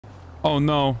Oh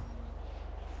no.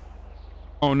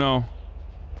 Oh no.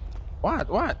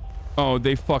 What? Oh,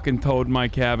 they fucking towed my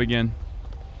cab again.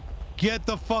 Get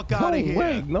the fuck out of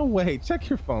here. No way. Check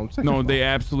your phone. No, they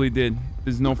absolutely did.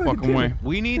 There's no fucking way.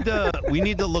 We need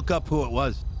to look up who it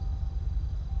was.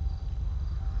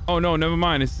 Oh no, never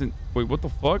mind. It's in, wait, what the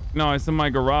fuck? No, it's in my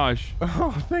garage.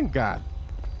 Oh, thank God.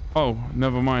 Oh,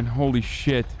 never mind. Holy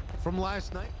shit. From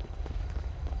last night?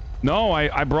 No,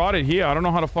 I brought it here. I don't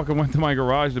know how the fuck it went to my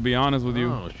garage, to be honest with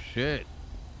you. Oh shit.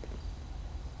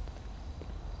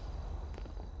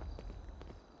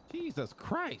 Jesus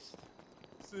Christ.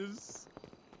 This is...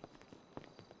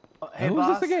 Hey, Who's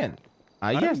boss. this again?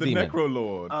 Yes, the Demon. Necro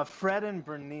Lord. Fred and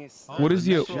Bernice. What is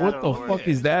your... Shadow What the Lord. fuck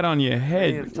is that on your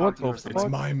head? They have What talked to the you or fuck?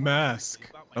 It's my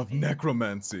mask of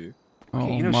necromancy. Oh,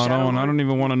 you know Shadow Maron, I Lord? don't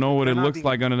even want to know what They're it not looks being-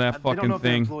 like under that they don't know fucking if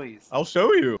they're thing. employees. I'll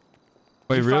show you.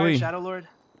 Wait, You fired really? Shadow Lord?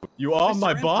 You are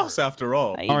my boss after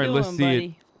all. All right, let's see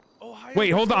it. Wait,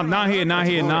 hold on. Not here, not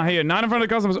here, not here. Not in front of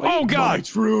the customers. Oh, My God.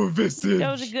 true visage.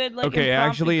 That was a good, like, Okay,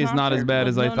 actually, it's not as bad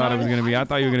as I thought it was going to be. I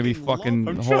thought you were going to be fucking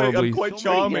horribly... I'm quite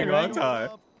charming, aren't I?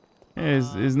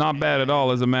 Is not bad at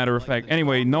all, as a matter of fact.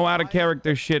 Anyway, no out of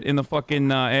character shit in the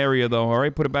fucking area, though. All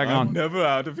right, put it back I'm on. never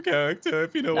out of character,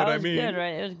 if you know what I mean. Good,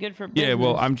 right? It was good for business. Yeah,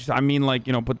 well, I mean, like,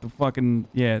 you know, put the fucking,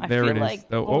 yeah, I there feel it is. like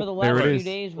Oh, over the there last it few is.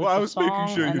 days with Well, I the was making song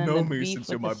sure you and then know the me beef since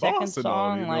you're with my the second boss and all,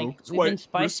 song, you know, like it's we've quite been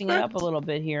spicing it up a respect. little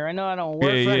bit here. I know I don't work Yeah,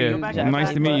 for yeah. you exactly,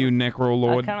 Nice to meet but you, Necro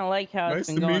Lord. I kind of like how Nice it's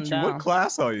to been going meet you. down. What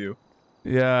class are you?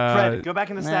 Yeah. Fred, go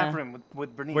back in the staff nah. room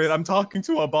with Bernice. Wait, I'm talking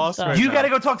to our boss Sorry. right You now. gotta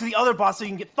go talk to the other boss so you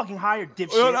can get fucking hired,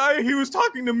 dipshit. Well, he was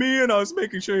talking to me, and I was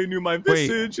making sure he knew my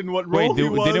visage and what role Wait, he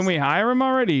was. didn't we hire him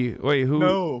already? Wait, who?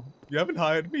 No, you haven't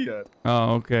hired me yet.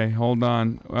 Oh, okay. Hold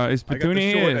on. Is I got the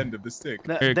Petunia short here? end of the stick.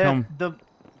 Here, come.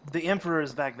 The Emperor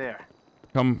is back there.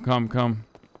 Come.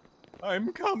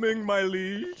 I'm coming, my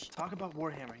liege. Talk about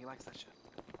Warhammer. He likes that shit.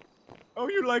 Oh,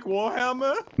 you like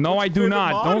Warhammer? No, What's I your do favorite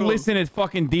not. model? Don't listen to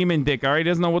fucking Demon Dick, all right? He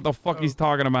doesn't know what the fuck he's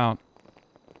talking about.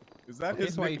 Is that his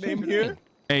That's why you nickname changed your here?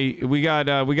 name. Hey, we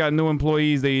got new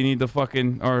employees that you need to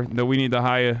fucking, or that we need to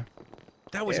hire.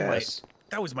 That was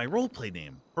my roleplay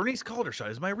name. Bernice Caldershot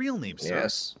is my real name, sir.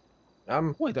 Yes.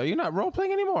 Wait, are you not role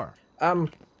playing anymore?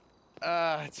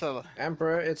 It's a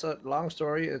Emperor. It's a long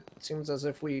story. It seems as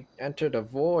if we entered a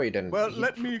void and Well, he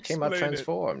let me came out explain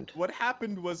transformed. it. What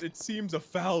happened was it seems a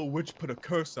foul witch put a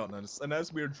curse on us, and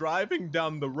as we were driving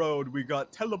down the road, we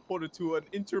got teleported to an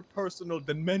interpersonal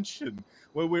dimension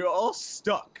where we were all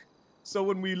stuck. So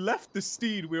when we left the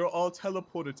steed, we were all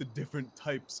teleported to different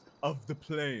types of the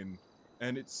plane.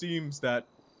 And it seems that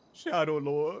Shadow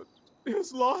Lord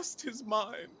has lost his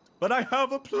mind. But I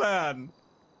have a plan.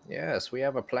 Yes, we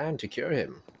have a plan to cure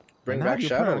him. Bring And how back do you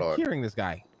plan Shadow on Lord. curing this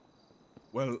guy?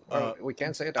 Well, we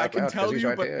can't say it I out can loud tell because he's you,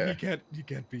 right but here. he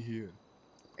can't be here.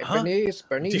 Hey, Huh?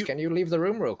 Bernice, can you leave the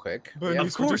room real quick?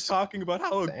 Bernice, we're just talking about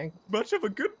how Thank- much of a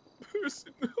good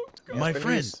person. Oh, God. My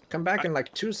Bernice, friend, come back in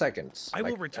like 2 seconds. I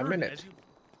will like return a minute. as you...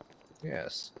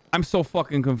 Yes. I'm so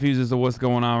fucking confused as to what's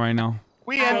going on right now.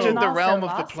 We entered the realm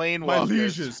of the plane My walkers.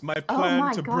 lieges, my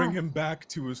plan to bring him back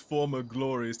to his former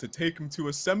glory is to take him to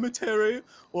a cemetery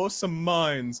or some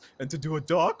mines and to do a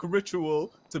dark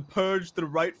ritual to purge the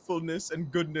rightfulness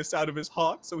and goodness out of his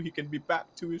heart so he can be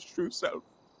back to his true self.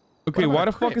 Okay, why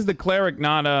the fuck is the cleric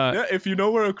not Yeah, if you know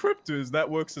where a crypt is, that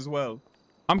works as well.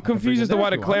 I'm confused as to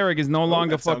why the cleric is no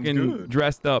longer that sounds fucking good.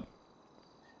 dressed up.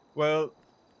 Well,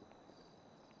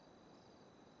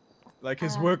 like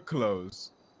his work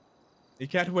clothes. He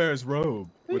can't wear his robe.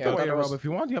 You with can the- wear your robe if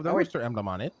you want. You have the rooster emblem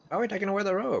on it. Oh, wait, I can wear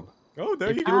the robe. Oh,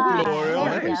 there you If go, you Gloria.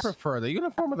 I Nice. prefer the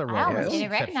uniform of the robe. I almost Yes.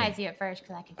 didn't recognize you at first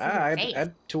because I could see I your face.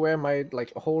 had to wear my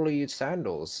like holy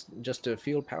sandals just to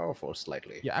feel powerful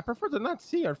slightly. Yeah, I prefer to not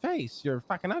see your face. You're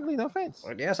fucking ugly, no offense.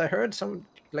 But yes, I heard some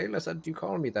Layla said you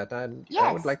called me that, and I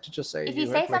Yes. would like to just say If you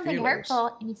hurt say my something feelings.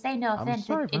 hurtful and you say no I'm offense,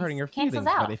 sorry for hurting your cancels feelings,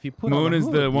 out. but if you put Moon on a is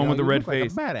the hood, one you with the you red look like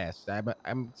face. a badass.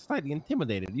 I'm slightly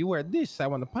intimidated. You wear this, I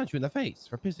want to punch you in the face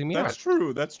for pissing me That's off.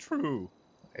 true. That's true.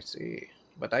 I see,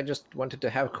 but I just wanted to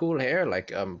have cool hair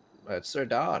like Sir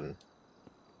Don.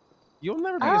 You'll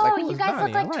never be Oh, as cool you as guys Donnie,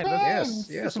 look like alright, twins.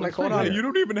 Yes, Listen, like hold Hey, on. you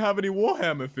don't even have any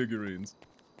Warhammer figurines.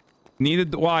 Neither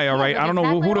do I, all Yeah, right? look I don't know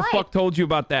who exactly the like. fuck told you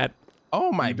about that. Oh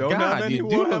my You don't have god, any you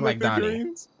do look Warhammer like Donnie.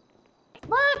 figurines?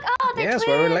 Look, oh, they're Yes, twins.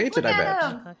 we're related, Look I at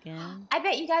bet. 'em. Fucking... I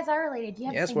bet you guys are related. Do you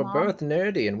have Yes, the we're same both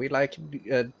nerdy and we like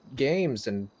games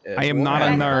and. I am not You a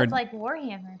guys nerd. both like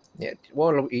Warhammer. Yeah,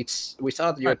 well, we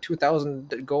saw your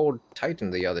 2,000 gold Titan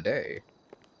the other day,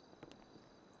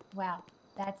 Wow,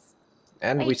 that's.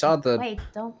 and we Wait, saw the Wait,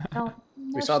 don't. No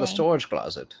we saw the shame. storage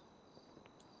closet.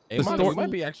 It The might, store- it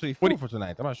might be actually What full do for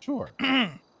tonight. I'm not sure. All You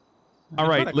right,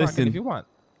 gotta clock in listen. if you want.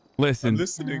 Listen. I'm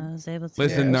listening. I was able to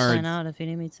Listen, sign nerds. out if you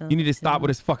need me to. You need to stop with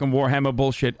this fucking Warhammer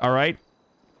bullshit, all right?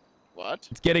 What?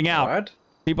 It's getting out. What?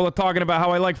 People are talking about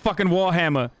how I like fucking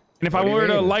Warhammer. And if What I do you were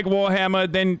to mean? like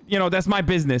Warhammer, then, you know, that's my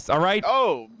business, all right?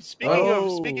 Oh,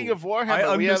 speaking of I Warhammer,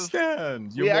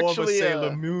 understand. we You're more actually, of a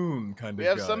Sailor Moon kind we of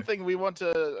have guy. something we want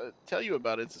to tell you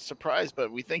about. It's a surprise,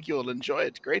 but we think you'll enjoy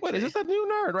it greatly. Wait, is this a new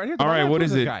nerd right here? All right, what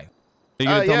is it? Are you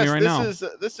going to tell yes, me right now?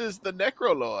 This is the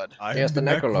Necrolord. I Yes, am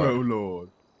the Necrolord. Necrolord.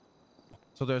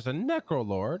 So there's a Necro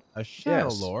Lord, a Shadow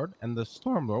Yes. Lord, and the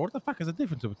Storm Lord. What the fuck is the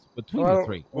difference between Well, the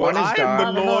three? Well, One is I am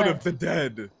dark. the Lord Lord. of the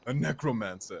Dead, a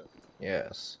necromancer.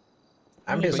 Yes.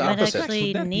 I'm Oh, his so You you're might opposite. sex actually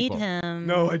with dead need people. him.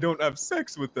 No, I don't have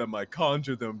sex with them. I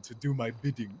conjure them to do my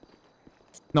bidding.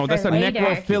 No, that's a For later.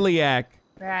 necrophiliac.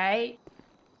 Right?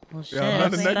 Well, shit. Yeah, I'm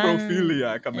not a if Sven-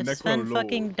 necrophiliac. I'm a if Sven necrolord.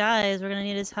 fucking dies, we're gonna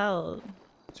need his help.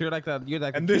 So you're like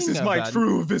the And this is my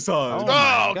true visage. Oh, Oh,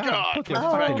 my God, Put put the it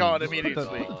back fucking- on put the-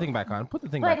 immediately. Put the thing back on. Put the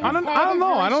thing But back on. his I head don't is know.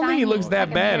 really I don't think he shiny. looks It's that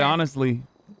like a bad, nerd. honestly.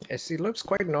 Yes, he looks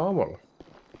quite normal.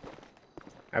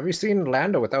 Have you seen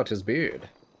Lando without his beard?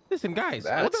 Listen, guys.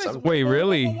 That's what did I- some- Wait,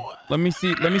 really? Let me see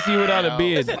without a No.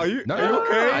 beard. Listen, Are you, No, are you no, no,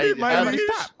 okay, I- my everybody liege?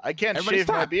 stop. I can't Everybody shave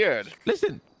my stop. beard.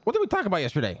 Listen, what did we talk about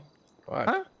yesterday? What?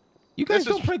 Huh? You guys This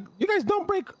don't is- break. You guys don't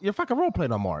break your fucking roleplay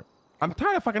no more. I'm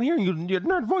tired of fucking hearing your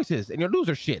nerd voices and your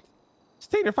loser shit.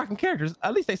 Stay in your fucking characters.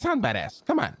 At least they sound badass.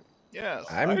 Come on. Yes.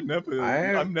 I'm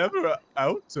never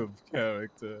out of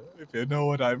character, if you know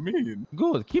what I mean.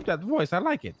 Good. Keep that voice. I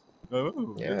like it.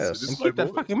 Oh, Yes. it And is my keep that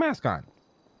voice. fucking mask on.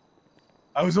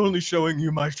 I was only showing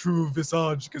you my true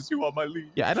visage because you are my liege.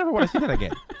 Yeah, I never want to see that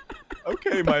again.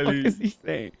 Okay, my What is liege. he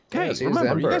saying? Okay, Yes, he's the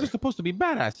remember, you guys emperor. are supposed to be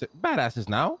badasses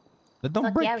now. That don't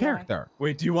Fuck break yeah, we are. character.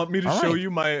 Wait, do you want me to All show right.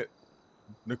 you my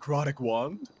necrotic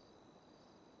wand?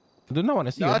 Do not want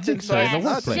to see Not your dick size in the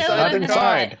inside. workplace. Show Not him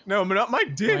inside. No, but not my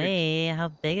dick. Wait, how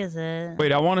big is it?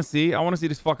 Wait, I want to see.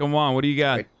 this fucking wand. What do you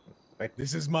got? Wait.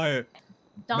 This is my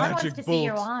Don wants magic to see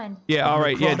your bolt. wand. Yeah, all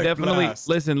right. Yeah, necrotic definitely. blast.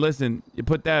 Listen. You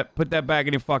put that back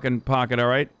in your fucking pocket, all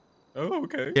right? Oh,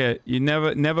 okay. Yeah, you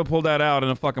never pull that out in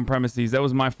a fucking premises. That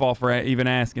was my fault for even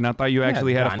asking. I thought you Yeah,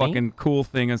 actually had a Donnie. fucking cool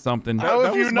thing or something. That- How that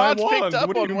have you was my not picked wand. up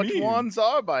What do on you what mean? wands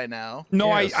are by now? No,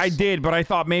 Yes. I did, but I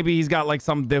thought maybe he's got like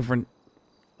something different.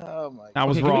 Oh my I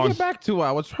was Okay, can we wrong. get back to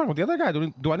what's wrong with the other guy?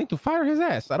 Do I need to fire his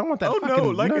ass? I don't want that Oh fucking no,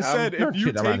 like I nerd, said, nerd if you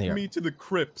shit around take here. me to the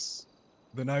crypts,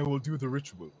 then I will do the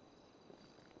ritual.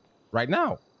 Right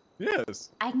now.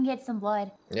 Yes. I can get some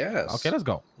blood. Yes. Okay, let's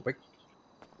go.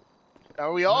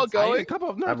 Are we all I need a going? couple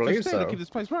of nerds I believe to stay to so. keep this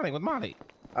place running with Molly.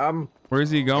 Where is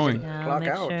he going? Yeah, Clock make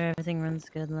out. sure everything runs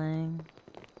good, Lang.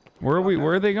 Where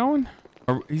are they going?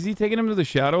 Is he taking him to the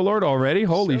Shadow Lord already?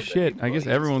 Holy So shit. I guess pleased.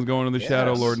 everyone's going to the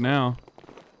Shadow Yes. Lord now.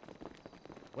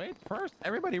 Wait, first,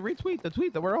 everybody retweet the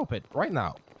tweet that we're open right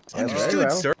now. Yes, very Understood, well.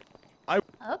 sir.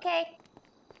 Okay.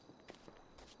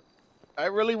 I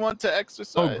really want to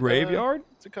exercise. Oh, graveyard?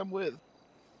 To come with.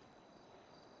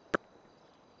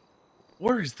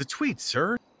 Where is the tweet,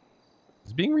 sir?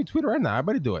 It's being retweeted right now.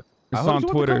 Everybody do it. It's I hope on you want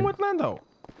to Twitter. come with Lando.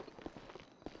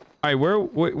 All right, where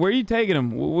are you taking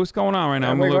him? What's going on right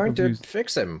now? I'm a we're little going confused. to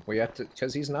fix him. We have to,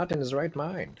 because he's not in his right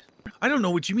mind. I don't know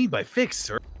what you mean by fix,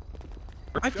 sir.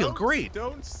 I feel Don't- great.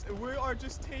 We are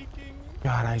just taking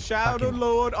God, I Shadow fucking-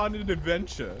 Lord on an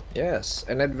adventure. Yes,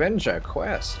 an adventure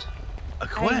quest, A Are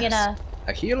quest. you gonna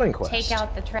a healing quest. take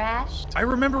out the trash? I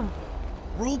remember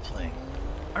role playing.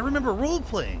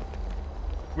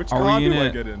 Which Are car we do in I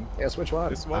it? get in? Yes, which one?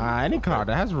 This one? Any car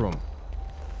that has room.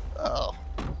 Oh.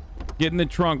 Get in the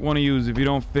trunk, one of yous if you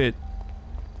don't fit.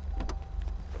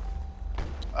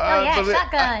 Oh yeah, but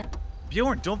shotgun.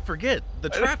 Bjorn, don't forget the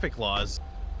traffic laws.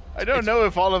 I don't know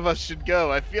if all of us should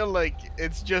go. I feel like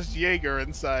it's just Jaeger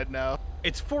inside now.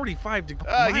 It's 45 He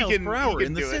miles can, per he hour can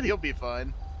in the do it. city. He'll be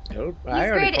fine. Nope, He's I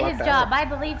already great at his clocked job. out. I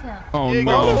believe him. Oh Yeah,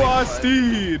 no. go Oh, on. our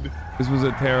steed! This was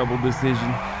a terrible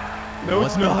decision. No,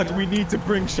 it's not. We need to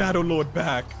bring Shadow Lord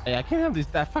back. Hey, I can't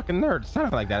have that fucking nerd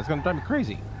sounding like that. It's gonna drive me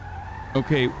crazy.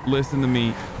 Okay, listen to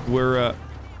me. We're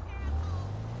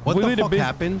What we the leave the fuck bus-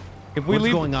 happened? if we What's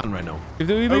leave going on right now? if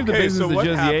we leave the Okay, business so to what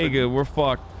just happened? Jaeger, we're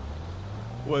fucked.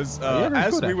 Was yeah, that's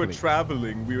as good, we were actually.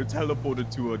 traveling, we were teleported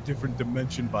to a different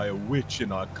dimension by a witch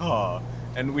in our car,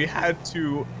 and we had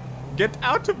to get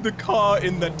out of the car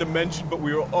in that dimension, but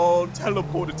we were all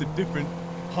teleported to different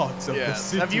parts of the Yes.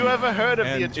 city. Have you ever heard of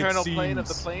the and it eternal plane of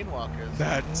the seems planewalkers?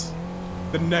 That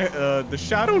the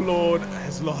Shadow Lord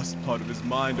has lost part of his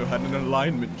mind or had an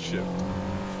alignment shift.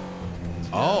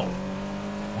 Oh,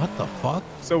 what the fuck?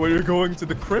 So we're going to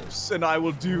the crypts, and I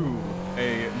will do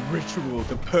a ritual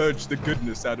to purge the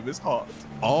goodness out of his heart.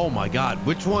 Oh my God,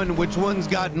 which one's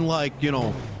gotten like,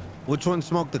 which one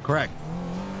smoked the crack?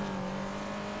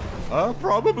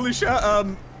 Probably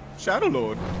Shadow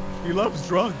Lord. He loves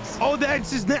drugs. Oh,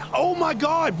 that's his name. Oh my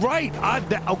God! Right.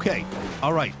 Okay.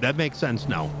 All right. That makes sense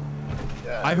now.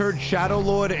 Yes. I heard Shadow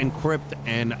Lord and Crypt,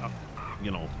 and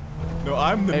you know. No,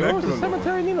 I'm the Hey, where was the Necrolord.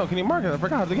 cemetery, Nino? Can you mark it? I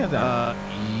forgot how to get that.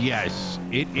 Yes,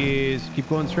 it is. Keep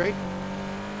going straight.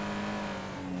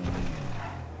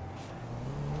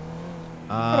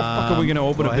 How the fuck are we gonna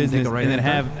open go a ahead and take business a right and then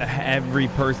hand have every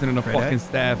person in the Right fucking ahead.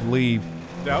 staff leave?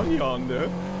 Down yonder.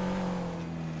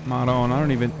 Not on. I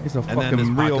don't even. It's a then there's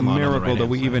fucking real Pokemon on the miracle that right-hand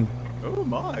we side. even Oh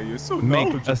my, you're so make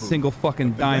knowledgeable. a single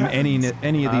fucking dime any of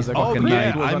these the fucking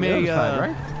grenade nights. was I'm on the a, other side,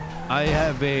 right? I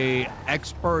have a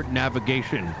expert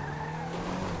navigation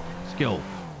skill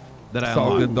that I It's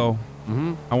all unlocked. good though.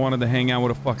 I wanted to hang out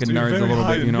with a fucking So you're nerds a very little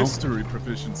high bit, you in know. history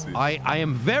proficiency. I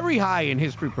am very high in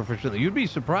history proficiency. You'd be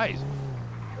surprised.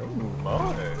 Oh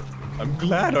my. I'm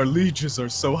glad our lieges are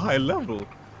so high level.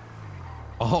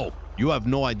 Oh, you have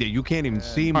no idea. You can't even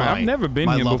see my. I've never been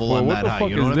my here level before. on What that the high, fuck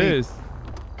you know is what I mean? this?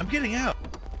 I'm getting out.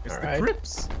 It's All the right.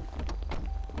 Crips.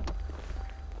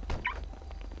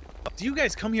 Do you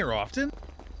guys come here often?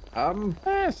 Sometimes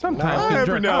No, we every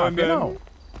jerk now off, and you then. know.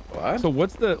 What? So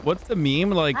what's the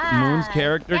meme? Like Moon's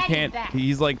character Daddy's can't. back.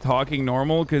 He's like talking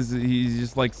normal because he's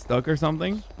just like stuck or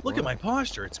something. Look at my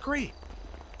posture. It's great.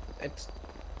 It's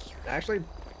actually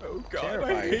Oh god, I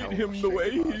terrifying hate how him the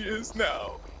way he shaky is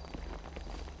now.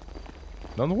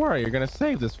 Don't worry, you're gonna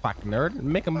save this fucking nerd and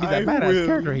make him be that I badass will.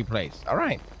 character he plays. All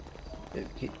right.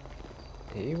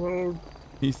 he will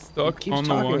He's stuck keeps on the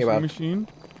talking washing about- machine.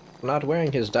 not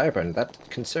wearing his diaper, and that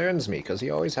concerns me because he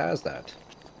always has that.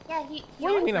 Yeah, he What do you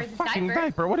always mean a wears his fucking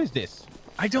diaper? What is this?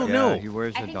 I don't know. He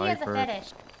wears I a think he has a diaper. fetish.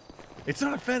 It's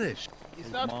not a fetish.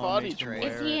 He's not body trained.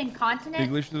 Is he incontinent?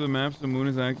 English to the maps. The Moon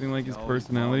is acting like his No,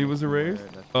 personality was erased.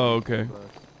 That's Oh, what okay. he does.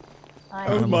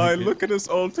 Oh don't my, like it. look at us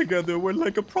all together. We're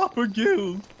like a proper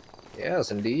guild.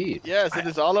 Yes, indeed. Yes, it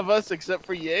is all of us except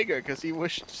for Jaeger because he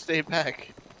wished to stay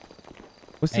back.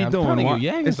 What's Hey, he I'm doing? telling you, Why-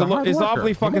 Yang it's is a hard it's worker. awfully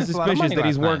He fucking made us a lot of suspicious money that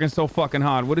he's last night. working so fucking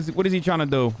hard. What is he trying to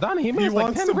do? Donnie, he made He us like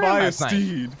wants 10 to grand buy a last night.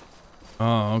 steed.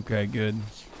 Oh, okay, good.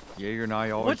 Jaeger and I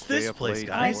always What's stay this up place, late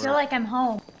I guys? feel like I'm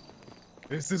home.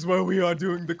 This is where we are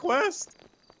doing the quest.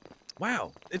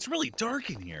 Wow, it's really dark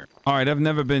in here. All right, I've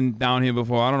never been down here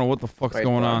before. I don't know what the fuck's Wait,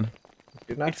 going what? on.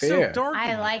 Do not It's fear. so dark. in I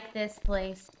here. like this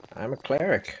place. I'm a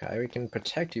cleric. I can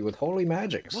protect you with holy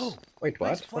magics. Whoa, Wait, what?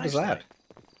 nice What is that?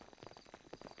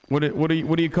 flashlight.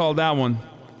 What do you call that one?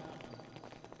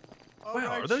 All Wow,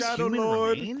 right, are those Shadow human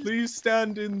Lord, remains? please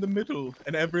stand in the middle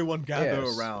and everyone gather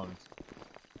Yes. around.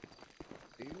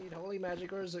 Do you need holy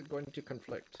magic or is it going to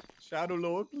conflict? Shadow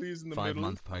Lord, please in the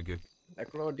middle. Pagu.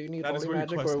 Necro, do you need That is holy where your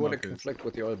magic quest or would mark it is. conflict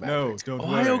with your magic? No, don't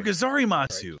Ohio worry.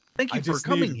 Gazarimatsu. Thank I you for just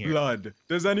coming need here. blood.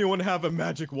 Does anyone have a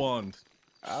magic wand?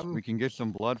 We can get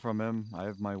some blood from him. I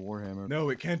have my warhammer. No,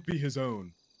 it can't be his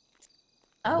own.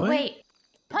 Oh, What? wait.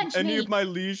 Punch Any me. of my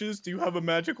lieges, do you have a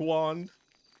magic wand?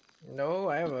 No,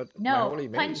 I have a my No, holy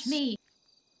punch mace. me.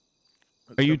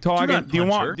 Are you talking? not Do you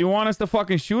punch want? her. Do you want us to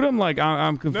fucking shoot him? Like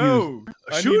I'm confused. No,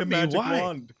 I need Shoot a me, magic why?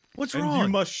 wand. What's And wrong? you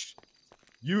must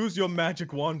use your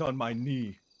magic wand on my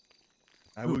knee.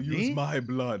 I Who, will use me? my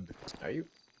blood. Are you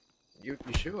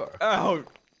sure? Ow!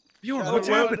 Bjorn, Shadow what's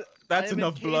Lord, happening? That's I am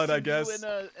enough blood, I encasing you guess.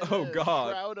 in a Oh,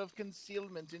 God. shroud of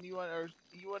concealment, and you are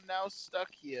now stuck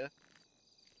here.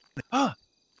 Ah,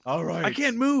 All right. I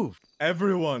can't move.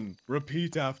 Everyone,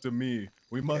 repeat after me.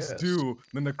 We must Yes. do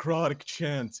the necrotic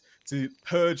chant to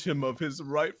purge him of his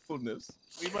rightfulness.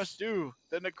 We must do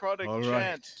the necrotic All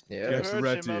right. chant Yeah. to Get purge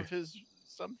ready. him of his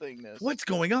somethingness. What's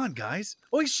going on, guys?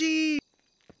 Oishi!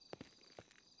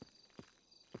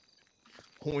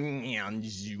 How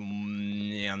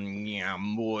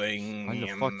the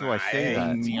fuck do I say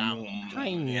that?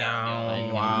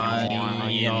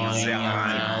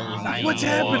 What's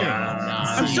happening?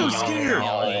 I'm so scared.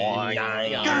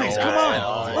 Guys, come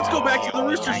on. Let's go back to the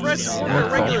Rooster's Rest and do our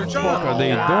regular What are job. they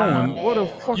doing? What the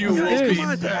fuck You is will this?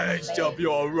 be purged of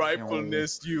your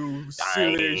rightfulness, you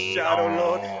silly Shadow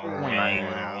Lord.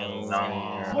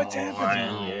 What's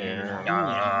happening?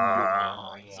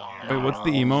 Wait, what's the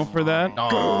emo for that?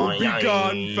 Go be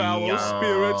gone, foul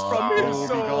spirits from his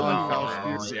soul.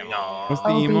 What's the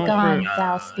Oh, be emo gone, for?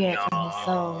 foul spirit from his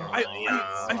soul. I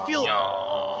feel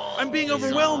I'm being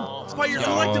overwhelmed by your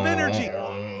collective energy.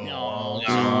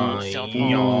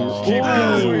 Keep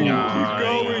going,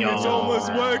 it's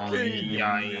almost working.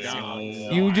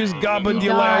 You just gobbled Be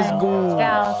your last gone, goal.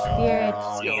 foul spirit.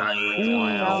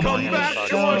 Come back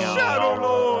to us, Shadow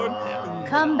Lord.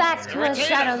 Come back to us,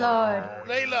 Shadow Lord.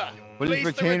 Layla, Put his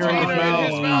place the retainer in his retainer in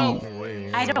his mouth.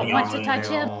 mouth. I don't want to touch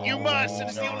him. You must.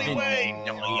 It's the only way.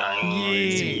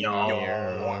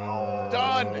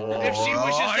 Don, if she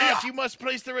wishes not, you must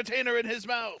place the retainer in his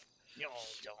mouth.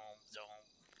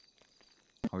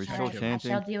 Are we All still right, I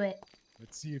chanting? shall do it.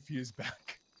 Let's see if he is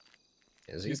back.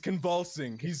 Is he? He's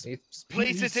convulsing. He's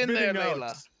Place he's it in there, spitting out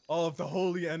Layla. all of the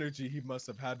holy energy he must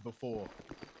have had before.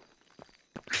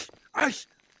 Guys,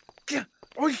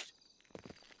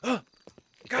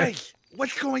 guys,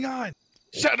 what's going on?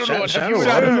 Shadow Lord, have Shadow you Lord.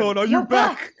 Shadow returned? Lord, are you You're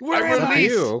back? back. Where Where am am I? I?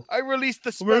 you? I released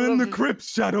the spell. We're in the of- crypt,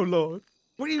 Shadow Lord.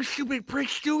 What are you stupid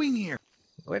pricks doing here?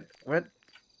 What?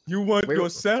 You weren't Where-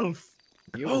 yourself,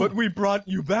 You, but we brought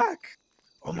you back.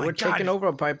 Oh you my were god! taken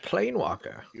over by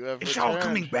Planewalker. You have It's returned. all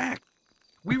coming back.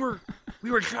 We were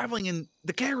traveling in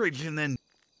the carriage, and then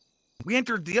we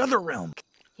entered the other realm.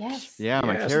 Yes. Yeah,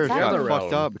 my Yes, carriage got exactly.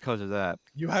 fucked up because of that.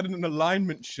 You had an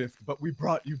alignment shift, but we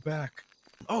brought you back.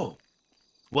 Oh,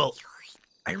 well,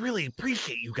 I really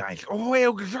appreciate you guys. Oh,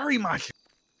 gozaimasu.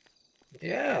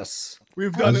 Yes.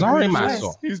 We've done it.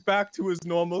 Azarimasu. He's back to his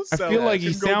normal I self. feel like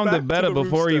he Can go back sounded to better the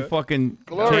before he rooster. fucking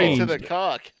Glory changed. to the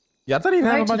cock. Yeah, I thought he'd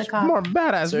have Right a to the much cop. more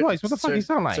badass voice. What the fuck he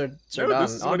sound like? Sir No, Don,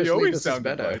 this is what he honestly, always this is sounded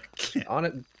better. like. On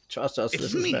it, trust us, It's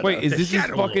this is me. better. Wait, is The this his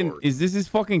Shadow fucking? Lord. Is this his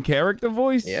fucking character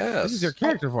voice? Yes. This is your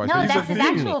character voice. No, What that's you his said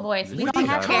to me? actual voice. We What don't are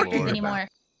you have talking characters about? anymore.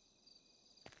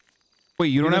 Wait,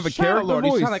 you don't You're have a the Shadow character Lord.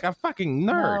 You voice? sound like a fucking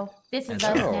nerd. No, this is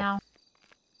I us know. now.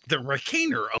 The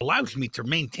retainer allows me to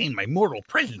maintain my mortal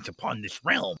presence upon this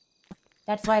realm.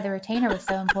 That's why the retainer was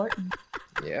so important.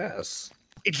 Yes.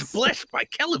 It's blessed by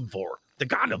Kelimvor, the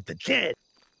god of the dead.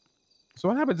 So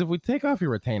what happens if we take off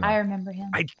your retainer? I remember him.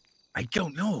 I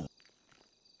don't know.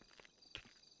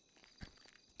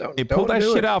 Hey, pull that do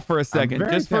shit it. out for a second,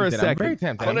 just for a I'm very second.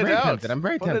 tempted. Put I'm it very out. tempted. I'm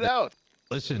very Put it tempted. out.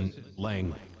 Listen,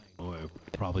 Lang, we're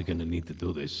probably gonna need to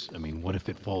do this. I mean, what if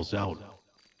it falls out?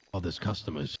 All these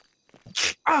customers.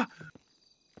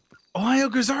 Ohio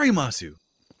gozaimasu.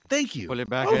 Thank you. Put it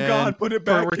back Oh in. God, put it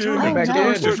back in. returning back Put in.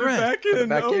 it back Put it in.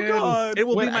 back Oh in. God. It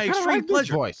will Wait, be my I kinda extreme like this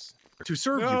pleasure voice. to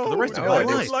serve you No, for the rest of no, my I it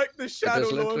don't life. is- like the Shadow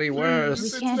is Lord. literally Please. worse. We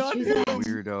It's can't not do him. that.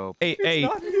 Weirdo. Hey,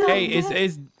 not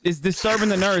him. it's disturbing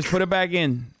the nerves. Put it back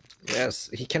in. Yes,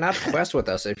 he cannot quest with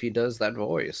us if he does that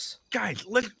voice. Guys,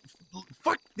 let's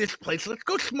fuck this place. Let's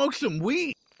go smoke some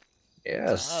weed.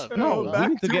 Yes. No, we back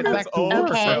need to to get his back to old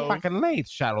work. Okay. We're self. fucking late,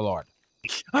 Shadow Lord.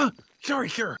 Sorry,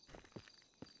 sir.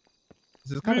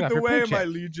 This is coming Lead off the your way, my paycheck.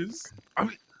 lieges.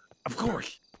 Of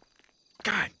course.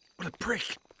 God, what a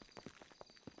prick.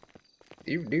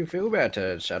 Do you feel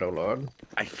better, Shadow Lord?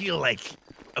 I feel like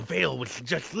a veil was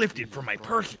just lifted from my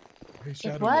person. Hey, It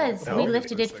Shadow was. Lord. We No,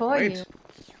 lifted wait it a for Wait. you.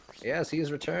 Yes, he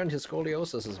has returned. His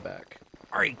scoliosis is back.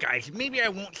 All right, guys, maybe I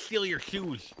won't steal your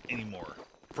shoes anymore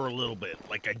for a little bit,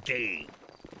 like a day.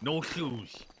 No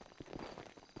shoes.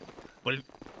 But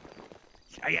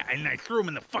I threw them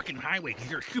in the fucking highway because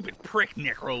you're a stupid prick,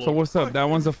 Necro. So what's up? That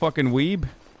one's a fucking weeb.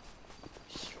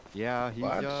 Yeah, he's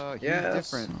What? he's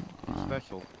Yes. different. He's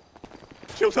special.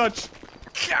 Chill touch.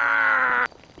 Ah!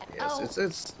 Yes,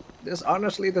 it's this.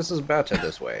 Honestly, this is better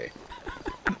this way.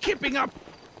 I'm keeping up.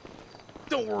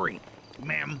 Don't worry,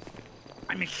 ma'am.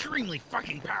 I'm extremely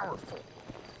fucking powerful.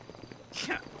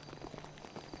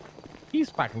 He's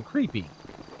fucking creepy.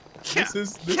 This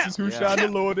is who Yeah. Shadow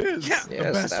Lord is. Yeah. The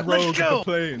Yes, best that- rogue Let's of go. the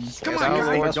plains. Come Yes, on, I was guys.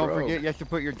 the Lord, best don't rogue. forget, you have to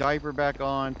put your diaper back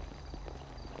on.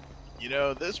 You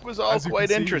know, this was all As you quite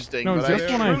can see- interesting, No, but I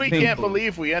just when I truly think- can't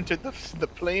believe we entered the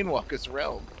Planewalker's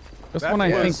realm. That's That when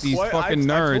I think was these why I fucking told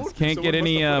nerds you can't someone get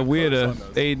any must have put a curse weirder. on us.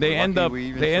 They We're end lucky up we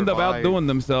even they end up survived. outdoing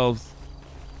themselves.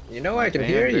 You know I can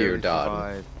hear you, Don.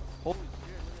 Survived. Holy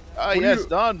Ah, do yes, you-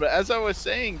 Don. But as I was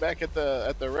saying back at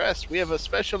the rest, we have a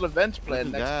special event planned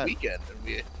is next that? weekend, and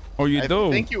we Oh, you I do?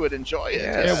 think you would enjoy it.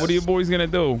 Yes. Yeah, what are you boys gonna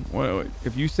do? Well,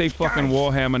 if you say fucking Guys.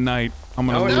 Warhammer Night, I'm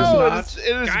gonna No, lose. it is No, not.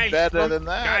 it is Guys, better than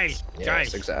that. Guys, Yes,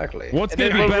 guys, exactly. What's And gonna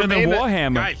it be will better than remain a-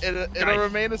 Warhammer? guys, It'll guys,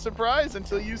 remain a surprise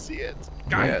until you see it.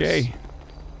 guys. Okay.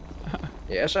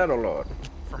 Yeah, Shadow Lord.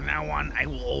 From now on, I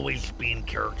will always be in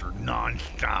character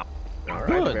non-stop. All right,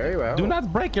 Good. very well. Do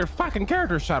not break your fucking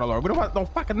character, Shadow Lord. We don't want no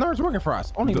fucking nerds working for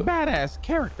us. Only Good. badass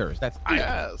characters. That's it.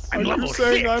 Yes. I'm Are you level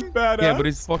saying 6. I'm badass? Yeah, but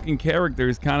his fucking character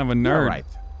is kind of a You're nerd. right.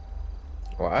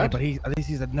 What? Yeah, but at least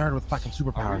he's a nerd with fucking Are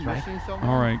superpowers, we right? missing someone?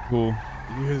 All right, cool.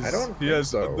 He has, I don't he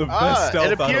has think so. the best it stealth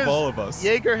out appears of all of us.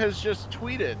 Jaeger has just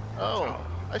tweeted. Oh,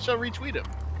 I shall retweet him.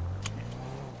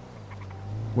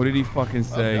 What did he fucking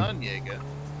say? Well done, Jaeger.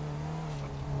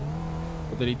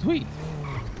 What did he tweet?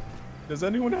 Does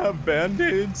anyone have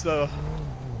band-aids?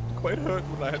 Quite hurt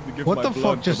when I had to give What my the blood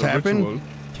fuck for just the happened? ritual.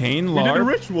 Kane We did a Larb?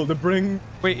 ritual to bring.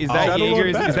 Wait, is Oh. that Shadow Lord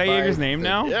Jaeger's? back. Is that Jaeger's By name the-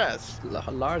 now? Yes.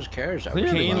 A large carriage. that we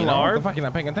Clearly, Kane you know, Larb? the fucking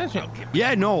not paying attention.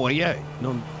 Yeah, no, I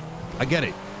get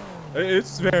it.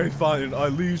 It's very fine. Our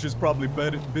liege is probably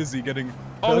busy getting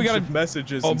Oh, we bunch got of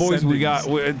messages. Oh, and boys,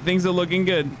 sendings. things are looking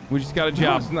good. We just got a No,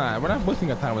 job. it's not. We're not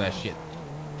wasting our time with that shit.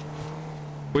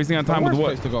 Wasting our time with what?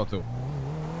 Place to go to.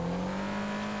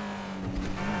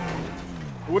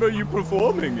 What are you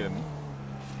performing in?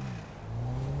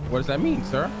 What does that mean,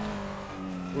 sir?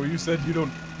 Well, you said you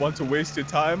don't want to waste your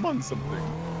time on something.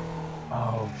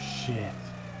 Oh shit.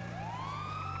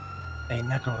 Hey,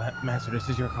 Necromancer, this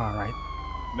is your car, right?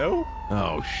 No.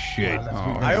 Oh shit.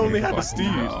 I only have a Steve.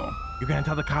 No. You're gonna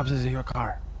tell the cops this is your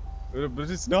car. But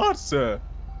it's not, sir.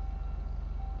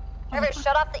 Driver,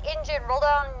 shut off the engine. Roll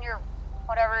down your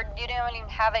whatever. You don't even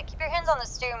have it. Keep your hands on the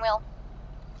steering wheel.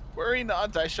 Worry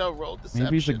not, I shall roll deception.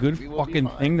 Maybe it's a good We will be fucking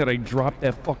fine. thing that I dropped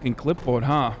that fucking clipboard,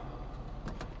 huh?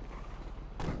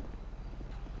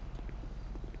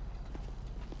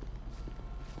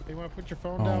 You want to put your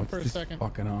phone Oh, down it's for a this second?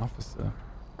 fucking officer.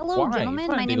 Hello, Why? gentlemen.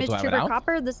 Fine, My name is Beagle, to have it Trooper out.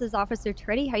 Copper. This is Officer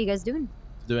Treddy. How you guys doing?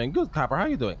 Doing good, Copper. How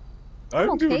you doing? I'm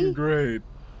okay. doing great.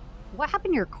 What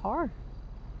happened to your car?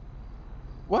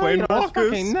 Well, Plain you know, this walkers.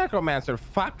 fucking Necromancer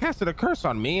casted a curse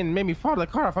on me and made me fall the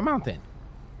car off a mountain.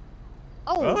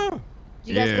 Oh, Oh. did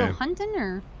you guys go Yeah. hunting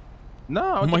or? No,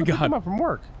 Oh I my took him God. up from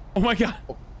work. Oh my god.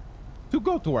 To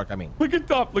go to work, I mean. Look at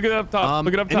top. Look at up top.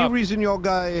 Look at up Any top. reason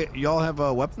y'all have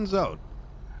weapons out?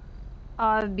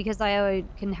 Because I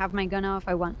can have my gun out if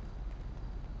I want.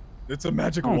 It's a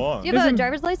magic Oh. wand. Do you have a Isn't-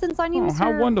 driver's license on you, Oh, Mr.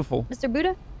 how wonderful. Mr.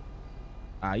 Buddha?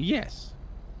 Yes.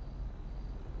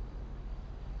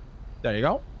 There you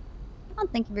go. Oh,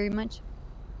 thank you very much.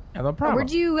 Yeah, no problem.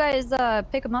 Where'd you guys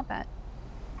pick him up at?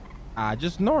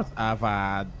 Just north of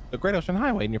the Great Ocean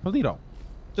Highway near Polito.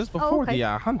 Just before okay.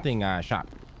 the hunting shop.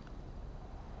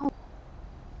 Oh.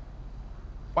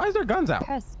 Why is there guns out?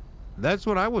 Yes. That's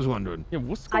what I was wondering. Yeah,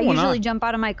 what's I going usually on? jump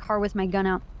out of my car with my gun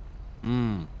out.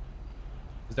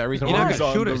 Is there a reason You're not why? Guns gonna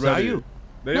on shoot the us, are ready. you?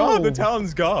 They No. are the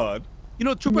town's guard. You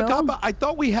know, Trooper No. Copper, I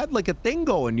thought we had like a thing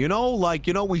going, you know, like,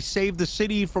 you know, we saved the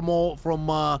city from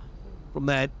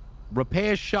that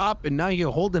repair shop, and now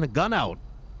you're holding a gun out.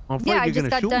 I'm afraid Yeah, I you're just gonna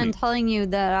got shoot done me. telling you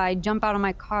that I jump out of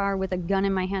my car with a gun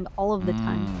in my hand all of the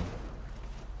time.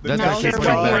 The That's town's actually sure what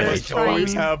pretty you're guards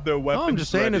always trying- have their No, weapons I'm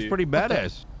just saying ready. it's pretty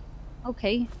badass.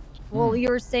 Okay. Well, you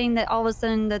were saying that all of a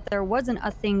sudden that there wasn't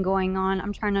a thing going on.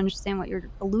 I'm trying to understand what you're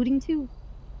alluding to.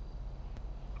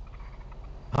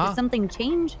 Huh? Did something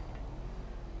change?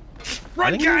 I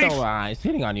Run, think guys! he's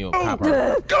hitting on you, Go,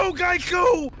 Copper. go, guys,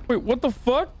 go! Wait, what the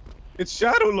fuck? It's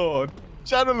Shadow Lord.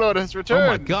 Shadow Lord has returned. Oh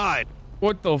my god.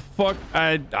 What the fuck?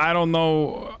 I don't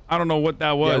know. I don't know what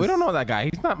that was. Yeah, we don't know that guy.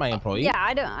 He's not my employee.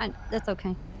 Yeah, that's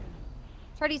okay.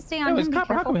 Try to stay on Anyways, him. Be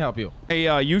Copper, how can careful. we help you?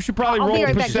 Hey, you should probably I'll be roll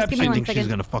right back. Just give me perception. I one think she's second.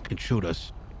 gonna fucking shoot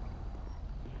us.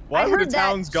 Why I would a heard that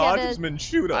town's she had a- guardsman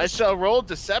shoot us? I shall roll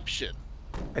deception.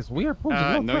 Guys, we are posing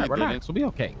no no, threat. you Relax, didn't. we'll be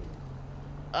okay.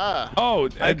 Ah. Oh,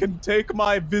 I can take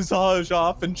my visage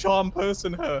off and charm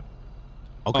person her.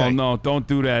 Okay. Oh no! Don't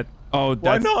do that. Oh,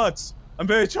 Why that's. not? I'm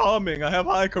very charming. I have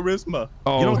high charisma.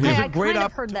 Oh, You know, here- it's I a great kind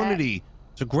of heard that. opportunity.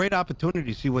 It's a great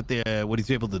opportunity to see what he's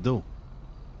able to do.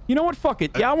 you know what? Fuck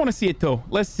it. Yeah, I want to see it too.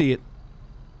 Let's see it.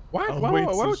 What? I'll What wait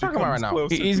are till we she talking about right comes now?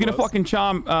 closer He's to gonna us. fucking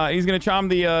charm. He's gonna charm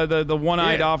the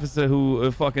one-eyed Yeah. officer who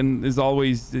fucking is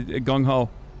always gung ho.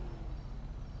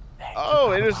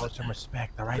 Oh, it is. Some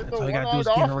respect, all right? The That's all you gotta do is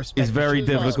one-eyed give her officer. respect. It's very What is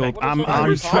that? difficult. What is I'm that? I'm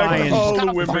respect trying. all Got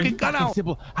the a women. fucking Gun out.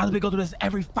 simple. How do we go through this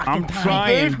every fucking I'm time?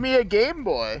 trying. Gave me a Game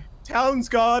Boy. Town's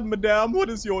guard, madame. What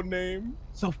is your name?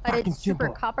 So fucking It's Super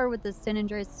simple. Copper with the San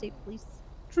Andreas State Police.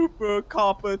 Trooper,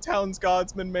 copper, town's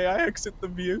guardsman. May I exit the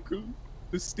vehicle?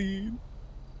 The steed.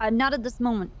 Not at this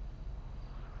moment.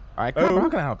 All right, Copper, Oh. how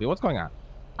can I help you? What's going on?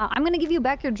 I'm gonna give you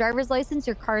back your driver's license.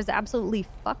 Your car is absolutely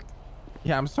fucked.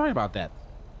 Yeah, I'm sorry about that.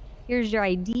 Here's your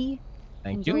ID.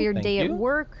 Thank Enjoy you. your thank day you. at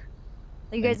work.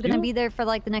 Are you guys Thank gonna you. be there for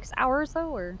like the next hour or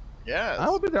so, or? Yes. I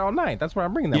will be there all night. That's where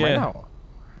I'm bringing them right Yeah. now.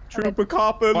 Trooper,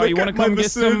 copper. Oh, look you want to at my come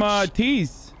get some visage.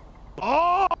 teas?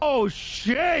 Oh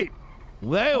shit!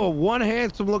 They were one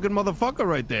handsome looking motherfucker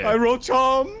right there. I roll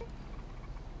charm.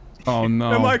 Oh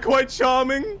no! Am I quite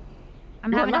charming?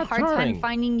 I'm You are having a not hard charming. time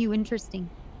finding you interesting.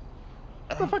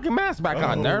 Put the fucking mask back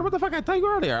on, nerd. What the fuck I tell you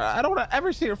earlier? I don't want to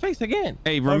ever see your face again.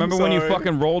 Hey, remember when you sorry.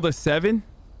 fucking rolled a 7?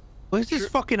 Where's his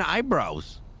fucking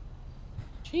eyebrows?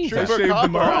 Jesus. I Trooper shaved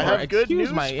them Copper, all. I have good Excuse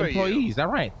news my for employees. All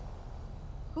right.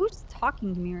 Who's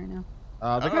talking to me right now?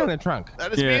 The guy in the trunk.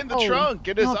 That is Yeah. me in the Oh. trunk.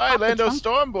 It is No, I, pop the Lando trunk.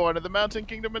 Stormborn of the Mountain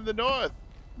Kingdom in the north.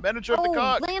 Manager of the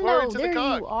cock. Glory Lando, to there the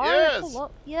cock. you are. Yes.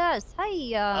 Hello. Yes.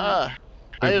 Hi.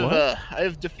 Wait, what? I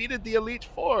have defeated the Elite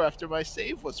Four after my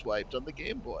save was wiped on the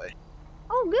Game Boy.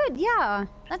 Oh, good. Yeah.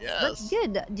 That's Yes.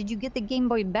 good. Did you get the Game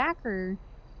Boy back or?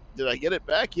 Did I get it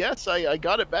back? Yes, I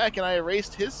got it back and I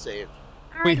erased his save.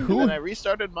 Wait, And who? then I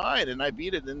restarted mine, and I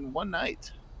beat it in one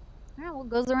night. Alright, what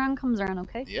goes around comes around,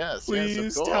 okay? Yes, Please,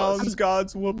 yes, of towns, course.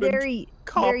 gods, woman, Very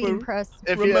copper. impressed.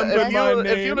 If Remember my if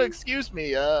name. you'll excuse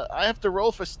me, I have to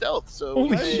roll for stealth. So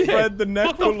Holy I- shit. Fred the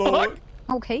Necrolord.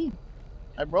 Okay.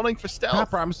 I'm rolling for stealth.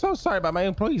 Copper, I'm so sorry about my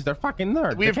employees. They're fucking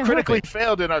nerds. We They have can't help critically it.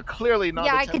 failed and are clearly not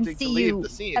Yeah, I can attempting to see leave you. the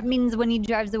scene. That means when he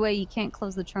drives away, you can't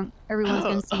close the trunk. Everyone's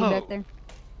gonna see you back there.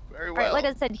 Very All well. right, like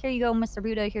I said, here you go, Mr.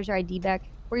 Buddha. Here's your ID back.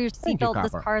 For your Thank you, seatbelt,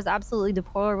 this Copper. car is absolutely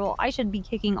deplorable. I should be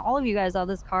kicking all of you guys out of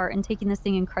this car and taking this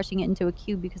thing and crushing it into a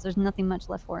cube because there's nothing much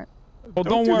left for it. Well, Don't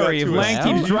don't do that worry. If to us.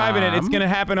 Lang keeps driving it, it's gonna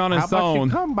happen on How its about you own.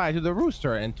 come by to the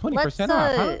Rooster and 20% Let's off,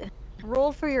 huh?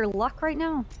 roll for your luck right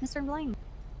now, Mr. Lang.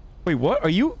 Wait, what? Are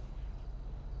you?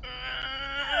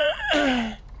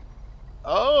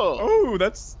 Oh,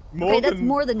 that's more Okay, than that's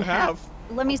more than half.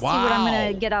 Let me see what I'm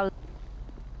gonna Wow. get out of.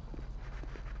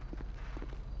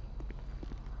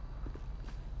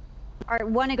 All right,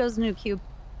 one, it goes into a cube.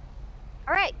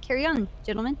 All right, carry on,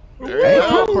 gentlemen. Hey,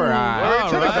 Copper, All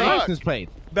check out the right. license plate.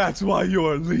 That's why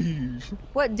you're a liege.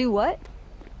 What? Do what?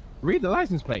 Read the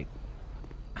license plate.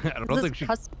 I don't Is think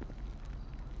this she.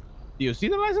 Do you see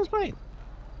the license plate?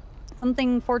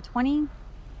 something 420?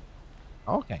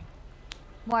 Okay.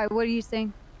 Why? What are you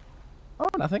saying? Oh,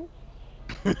 nothing.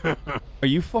 Are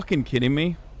you fucking kidding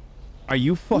me? Are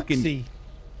you fucking?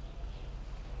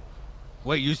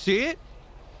 Wait, you see it?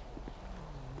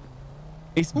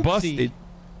 It's busted.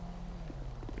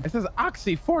 It says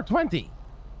Oxy 420.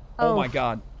 Oh my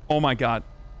god. Oh my god.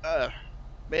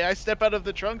 May I step out of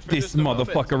the trunk for This just a moment?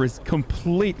 motherfucker is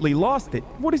completely lost it.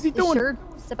 What is he doing? Sure.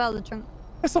 Step out of the trunk.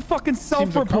 That's a fucking Seems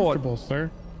self-report. uncomfortable,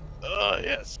 sir.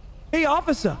 Yes. Hey,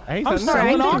 officer. Hey, I'm he's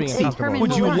selling not Oxy. determined Would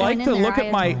what you we're like doing to in look there.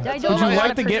 at my? I Would don't you know like how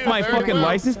to to get my pursue fucking very well.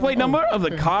 license plate number of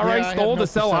the car Yeah, I had stole no to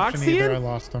sell perception Oxy either. I in?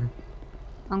 lost him.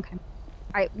 Okay. All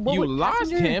right. What You would lost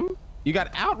passenger- him? You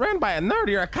got outran by a nerd.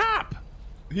 You're a cop.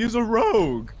 He's a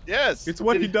rogue. Yes. It's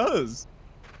what he does.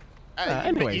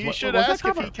 Anyways, you what should was that ask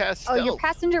if cover? he casts Oh, stealth. your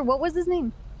passenger. What was his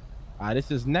name?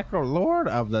 This is Necrolord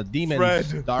of the Demon Fred,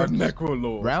 the Dark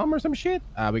Necrolord. Realm or some shit.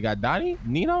 We got Donnie,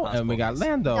 Nino, and we got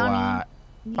Lando. Donnie,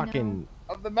 Fucking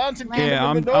Of the Mountain Lando. Kingdom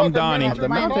Yeah, of the I'm North, Donnie. of the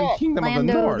Mountain Kingdom of the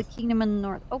Lando, North. the Kingdom of the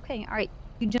North. Okay. All right.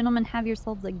 You gentlemen have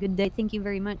yourselves a good day. Thank you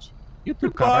very much. You too,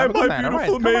 Goodbye, cop. Have a good my night. All right,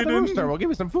 beautiful come by the maiden. Rooster. We'll give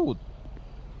you some food.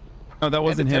 No, that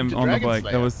wasn't him attempted on the Dragon bike. That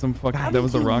Slayer. was some fucking. That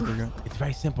was the rocker guy. It's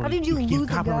very simple. How did you give lose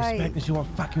a Copper guy respect and she won't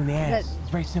fuck you in the ass. that- It's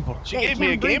very simple. She Hey, gave me a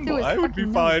can't break Game through Boy. his I would be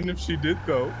fucking fine if she did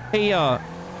go. Hey,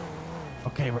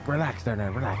 Okay, relax there,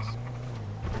 nerd. Relax.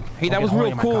 hey, that Okay, was hold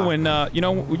real on, my cool car. when you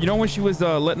know when she was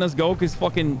letting us go because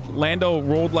fucking Lando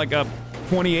rolled like a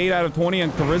 28 out of 20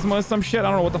 on charisma or some shit. I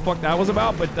don't know what the fuck that was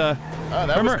about, but Oh, that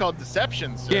remember- was called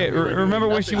deception, sir. yeah, We were doing remember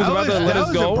when she was nothing. about to let that us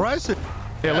was go? impressive.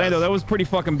 Yeah, Lando, that was pretty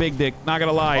fucking big dick. Not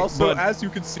gonna lie. Also, but as you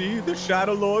can see, the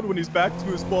Shadow Lord, when he's back to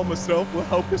his former self, will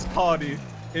help his party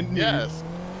in need. Yes.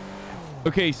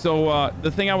 okay, so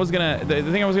the thing I was gonna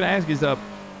ask is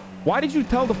why did you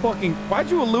tell the fucking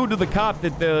why'd you allude to the cop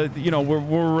that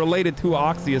we're related to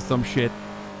Oxy or some shit?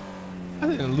 I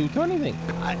didn't allude to anything.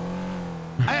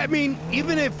 I mean,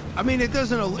 even if it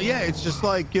doesn't. Yeah, it's just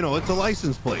like it's a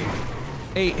license plate.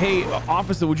 Hey,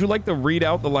 officer, would you like to read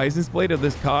out the license plate of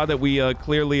this car that we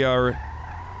clearly are?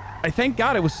 I thank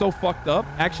God it was so fucked up.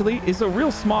 Actually, it's a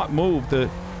real smart move to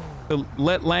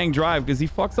let Lang drive because he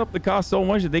fucks up the car so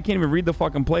much that they can't even read the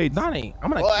fucking plates. Donnie, I'm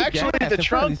gonna Well, kick your actually, ass the in front of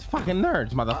trunk- these fucking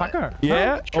nerds, motherfucker.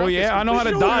 Yeah? Oh yeah, I know how to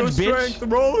Show dodge, your bitch.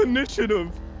 strength. Roll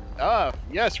initiative.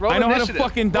 Yes, roll I know initiative. how to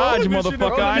fucking dodge, Roll initiative, motherfucker.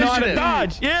 roll I know how to initiative.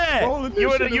 dodge. Yeah. Roll You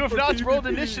initiative have for not rolled PvP.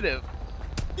 initiative.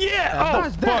 Yeah. Dodge Oh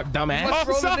fuck, that, dumbass. You must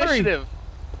Oh, roll sorry. initiative.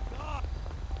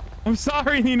 I'm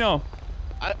sorry, Nino.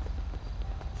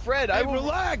 Fred, I Hey, will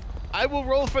relax. I will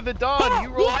roll for the Dawn. You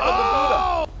roll for the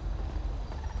Buddha.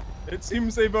 It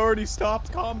seems they've already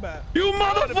stopped combat. You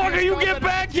motherfucker, you get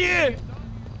back here.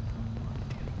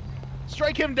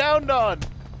 Strike him down, Dawn.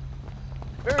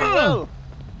 Very well.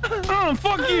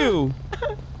 Fuck you.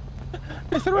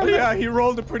 Yeah, he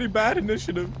rolled a pretty bad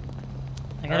initiative.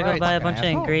 I gotta Alright, go buy a bunch of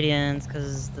asshole. ingredients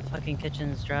because the fucking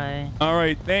kitchen's dry. All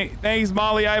right, thanks,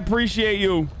 Molly. I appreciate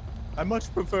you. I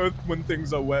much prefer when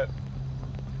things are wet.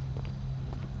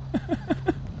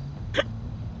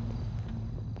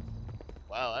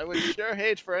 Wow, I would sure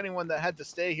hate for anyone that had to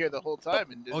stay here the whole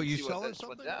time and didn't you see what selling this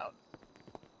went something? down.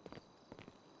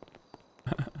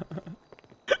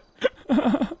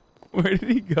 Where did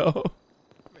he go?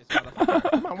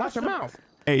 Come on, watch your mouth.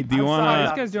 Hey, do you I'm sorry, wanna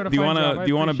this guy's doing a do you fine wanna job, I do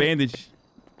you wanna appreciate bandage?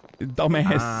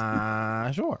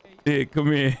 Dumbass. Sure. Yeah,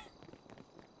 come here.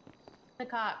 The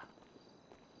cock.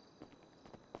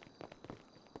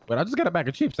 But I just got a bag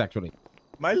of chips, actually.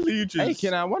 My lieges. Hey,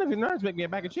 can one of your nerds make me a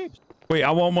bag of chips? Wait, I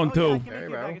want one Oh, too. yeah, I can make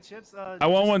you a bag of chips. I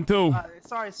want one too.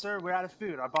 Sorry, sir, we're out of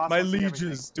food. Our boss My wants to see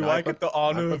lieges, do everything. I get the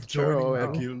honor of joining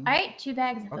the guild? All right, 2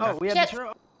 bags. Oh, we have chips. the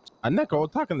churro. A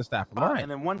Neko talking to staff. All right.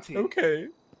 And then 1 tea. Okay.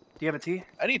 Do you have a tea?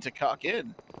 I need to cock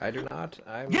in. I do not.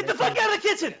 I'm Get the fuck out of the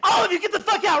kitchen! All of you, get the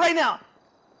fuck out right now!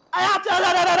 Out!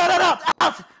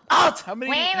 How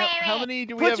many? How many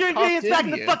do we Put have your ingredients back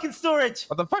in the here? fucking storage.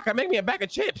 What the fuck? Make me a bag of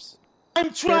chips.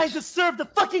 I'm trying to serve the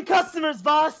fucking customers,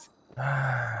 boss.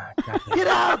 Get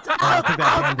out! Take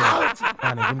that Band-Aid.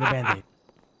 Donnie, give me the Band-Aid.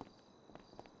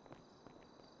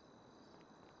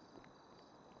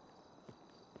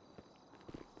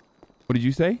 What did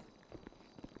you say?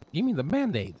 Give me the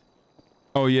Band-Aid.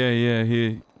 Oh, yeah.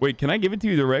 Here. Wait, can I give it to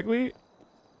you directly?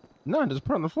 No, just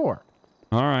put it on the floor.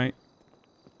 All right.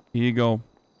 Here you go.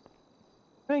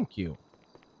 Thank you.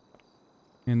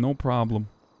 And no problem.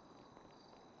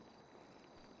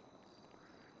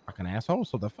 Fucking asshole.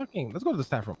 So let's go to the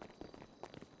staff room.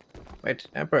 Wait,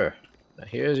 Emperor.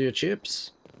 Here's your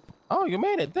chips. Oh, you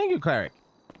made it. Thank you, Cleric.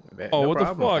 Oh, No what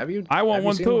problem. the fuck? Have you, I want have you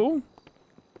one seen- too.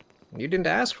 You didn't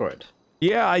ask for it.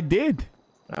 Yeah, I did.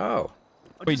 Oh.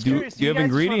 Wait, do you have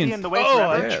ingredients? Oh,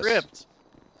 I tripped.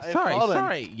 I Sorry, fallen.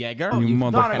 Jäger. You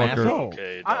motherfucker. Asshole.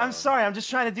 I'm sorry, I'm just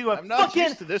trying to do a I'm not fucking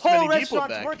used to this whole many people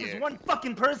restaurant's back work here. as one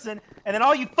fucking person, and then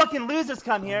all you fucking losers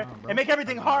come here and make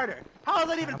everything harder. How is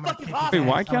that even fucking Wait, possible?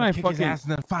 why can't I Kick his fucking... ass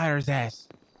and then fire his ass.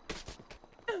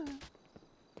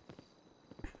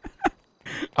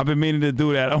 I've been meaning to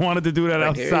do that. I wanted to do that Right,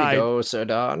 outside. Here you go, Sir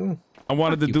Don. I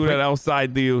wanted to do that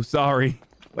outside, Dio. Sorry.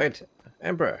 Wait,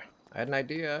 Emperor. I had an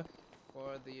idea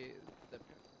for the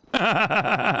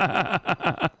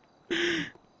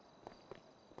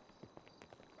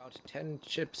about 10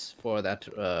 chips for that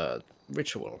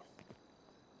ritual.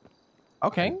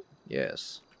 Okay.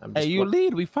 Yes. Hey, you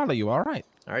lead. We follow you. All right.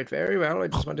 All right, very well. I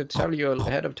just wanted to tell you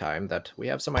ahead of time that we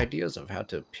have some ideas of how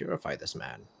to purify this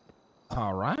man.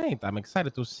 All right. I'm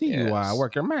excited to see you Yes.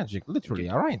 work your magic. Literally.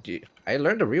 All right. I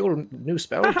learned a real new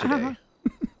spell today.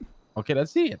 Okay,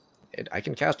 let's see it. I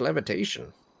can cast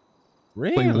levitation.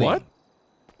 Really? Wait, what?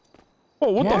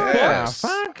 Oh, what Yes. the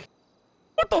fuck?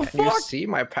 What the Can you fuck? see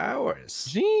my powers?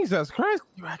 Jesus Christ.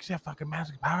 You actually have fucking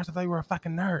magic powers. I thought you were a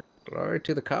fucking nerd. Glory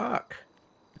to the cock.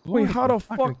 Wait, how the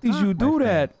fuck did you do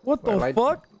that? What the Well,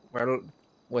 fuck? Well,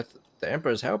 with the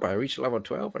Emperor's help, I reached level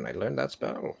 12 and I learned that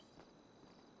spell.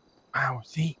 Wow,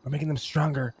 see? We're making them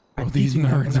stronger. Oh, these teaching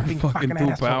them nerds and they're are being fucking poop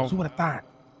assholes. out. Who would have thought?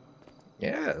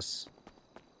 Yes.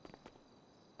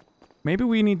 Maybe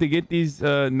we need to get these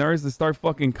nerds to start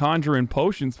fucking conjuring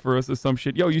potions for us or some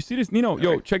shit. Yo, you see this? Nino,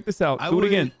 yo, check this out. Do it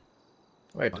again.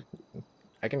 Wait,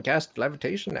 I can cast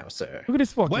levitation now, sir. Look at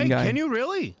this fucking Wait, guy. can you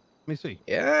really? Let me see.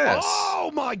 Yes.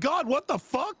 Oh my God! What the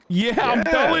fuck? Yeah, I'm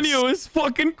telling you, it's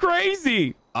fucking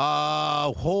crazy.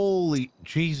 Holy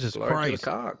Jesus Glory to the Christ!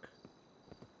 cock.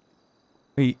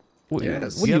 Wait, what,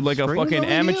 Yes. what are You you, have like a strings fucking over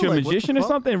here? amateur Like, what the magician or fuck?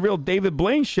 something? Real David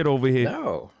Blaine shit over here.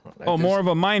 No. Oh, more of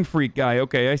a mind freak guy.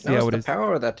 Okay, I see That was how it the is.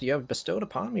 power that you have bestowed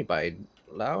upon me by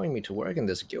allowing me to work in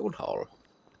this guild hall.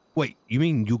 Wait, you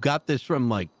mean you got this from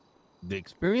like the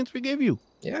experience we gave you?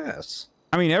 Yes.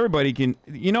 I mean, everybody can.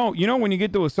 You know, when you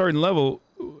get to a certain level,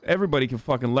 everybody can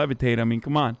fucking levitate. I mean,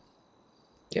 come on.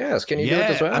 Yes. Can you do it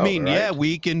as well? I mean, right? yeah,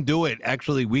 we can do it.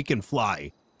 Actually, we can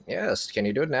fly. Yes. Can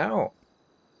you do it now?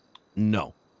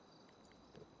 No.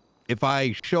 If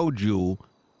I showed you,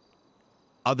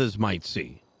 others might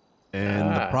see.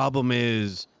 And the problem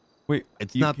is, wait,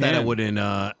 it's you not that I can. wouldn't,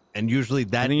 and usually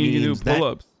that think you can do means that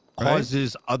pull-ups, right?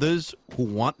 causes others who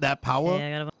want that power Yeah,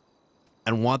 I gotta...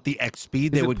 and want the XP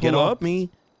Is they it would get off pull-ups? me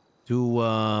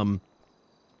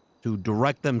to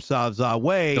direct themselves our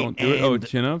way. Don't do it. Oh, and,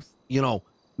 chin-ups? you know,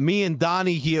 me and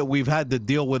Donnie here, we've had to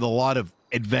deal with a lot of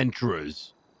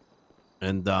adventurers.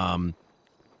 And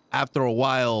after a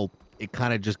while, it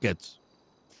kind of just gets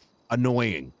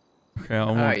annoying. Okay, I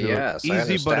won't do yes, it. I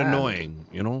Easy but understand. annoying,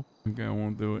 you know? Okay, I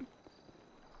won't do it.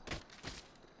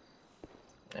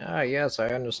 Yes, I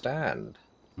understand.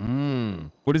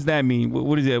 What does that mean?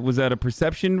 What is it? Was that a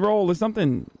perception roll or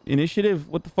something? Initiative?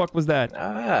 What the fuck was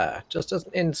that? Just as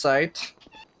an insight.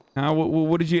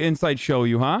 What did your insight show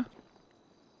you, huh?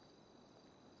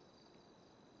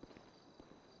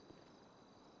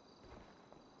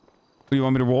 You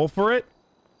want me to roll for it?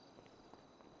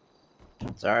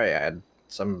 Sorry, I had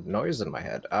some noise in my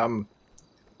head.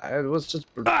 I was just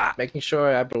making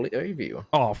sure I believe you.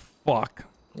 Oh, fuck.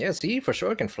 Yes, he for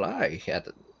sure can fly.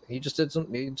 He just did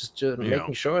some. He just Yeah.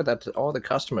 making sure that all the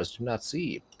customers do not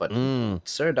see. But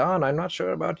Sir Don, I'm not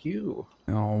sure about you.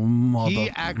 Oh, mother, He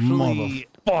actually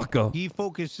motherfucker. he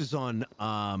focuses on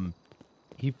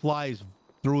he flies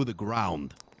through the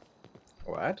ground.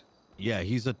 What? Yeah,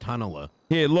 he's a tunneler.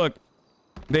 Here, look.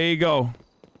 There you go.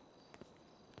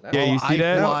 Yeah, you see I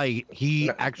that? fly, he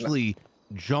actually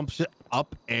jumps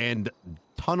up and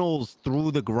tunnels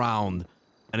through the ground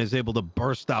and is able to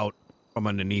burst out from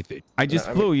underneath it. I just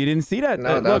flew. You didn't see that?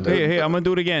 Look, here, I'm gonna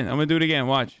do it again. I'm gonna do it again.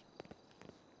 Watch.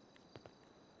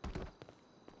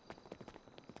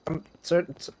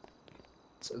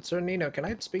 Sir Nino, can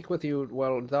I speak with you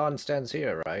while Don stands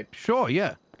here, right? Sure,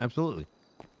 yeah, absolutely.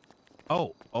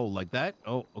 Oh, like that?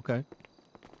 Oh, okay.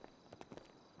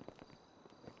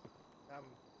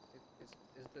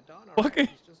 Is the Don alright? Okay.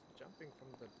 He's just jumping from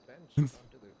the bench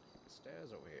onto the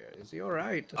stairs over here. Is he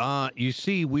alright? You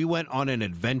see, we went on an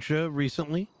adventure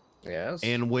recently. Yes.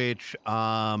 In which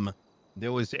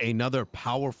there was another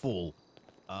powerful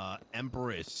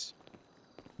empress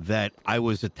that I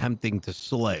was attempting to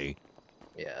slay.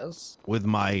 Yes. With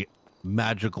my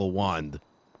magical wand.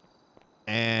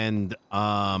 And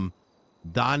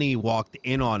Donnie walked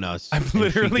in on us. I've and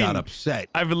literally she got upset.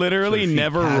 I've literally So she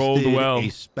never rolled casted well. A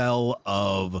spell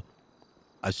of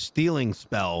a stealing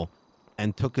spell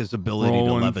and took his ability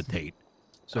Rolling. to levitate.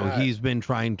 So he's been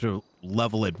trying to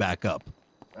level it back up.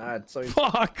 So he's,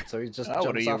 Fuck. So he just Oh, jumps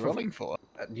what are you off rolling of, for?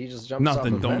 He just jumps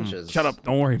Nothing. off of Don't benches. shut up.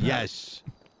 Don't worry about it. Yes.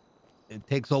 It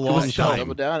takes a long Double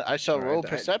time. down. I shall roll Alright,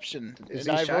 perception. is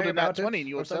And he I shy rolled a nat about it 20 and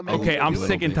you or will tell me. something? Okay, I'm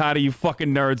sick and tired of you fucking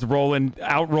nerds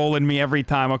out-rolling me every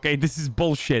time, okay? This is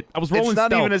bullshit. I was rolling It's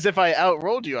not stealth. even as if I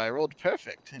outrolled you. I rolled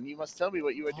perfect, and you must tell me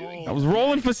what you were doing. I was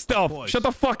rolling for stealth. Shut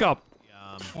the fuck up.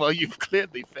 Well, you've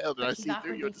clearly failed, and I see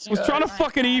through your I disguise. was trying to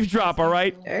fucking eavesdrop, all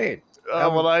right? Hey.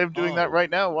 Well, I am doing that right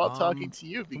now while talking to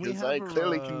you because I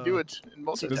clearly can do it in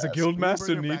multitask. Does a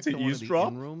guildmaster need to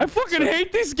eavesdrop? I fucking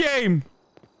hate this game.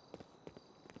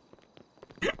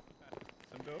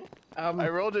 I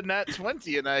rolled a nat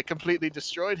 20 and I completely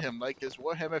destroyed him like his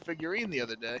Warhammer figurine the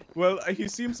other day. Well, he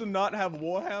seems to not have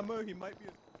Warhammer. He might be.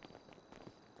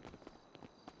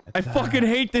 I fucking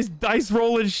hate this dice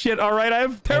rolling shit, all right? I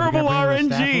have terrible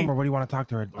RNG. Or what do you want to talk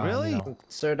to her? Really?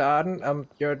 Sir Don,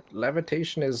 your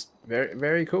levitation is very,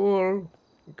 very cool.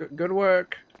 Good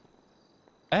work.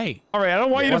 Hey. All right, I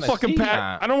don't want you to fucking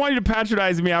I don't want you to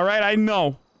patronize me, all right? I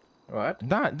know. What?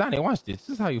 Donnie, watch this. This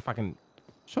is how you fucking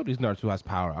show these nerds who has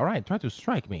power. All right, try to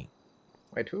strike me.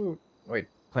 Wait, who? Wait.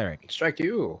 Cleric. Strike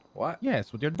you? What?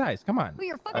 Yes, with your dice. Come on. Put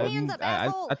your fucking hands up,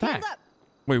 asshole. Attack. Hands up.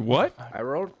 Wait, what? I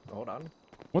rolled. Hold on.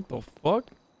 What the fuck?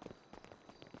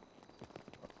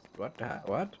 What?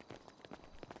 What?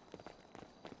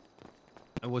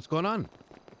 What's going on?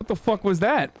 What the fuck was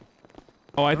that?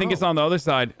 Oh, I think it's on the other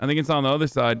side. I think it's on the other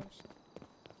side.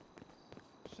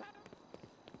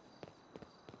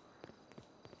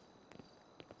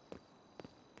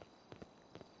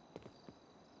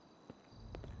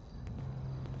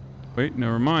 Wait,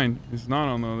 never mind. It's not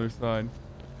on the other side.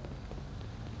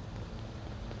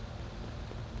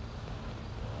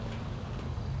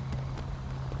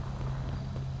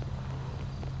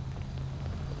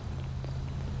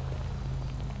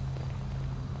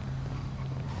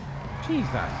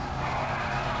 Jesus.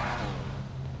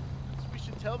 We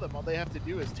should tell them all they have to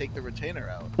do is take the retainer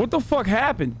out. What the fuck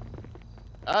happened?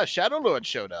 Shadow Lord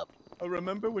showed up. I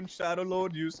remember when Shadow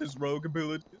Lord used his rogue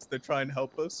abilities to try and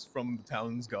help us from the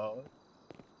town's guard.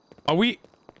 Are we?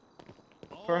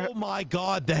 Oh my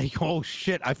God! Oh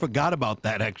shit! I forgot about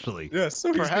that actually. Yes, so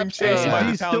he's being Perhaps, chased by the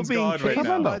he's still town's being guard right chased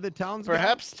now. by the town's guard.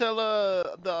 Perhaps tell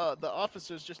the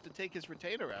officers just to take his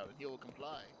retainer out and he will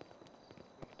comply.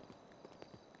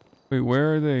 Wait,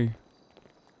 where are they?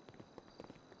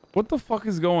 What the fuck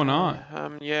is going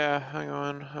on? Yeah, hang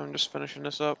on. I'm just finishing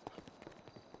this up.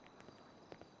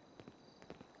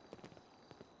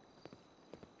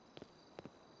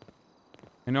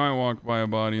 I know I walked by a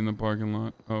body in the parking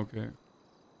lot. Okay.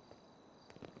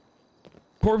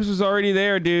 Corpse was already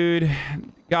there, dude.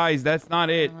 Guys, that's not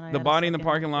it. The body in the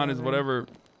parking lot is whatever.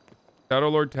 Shadow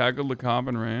Lord tackled the cop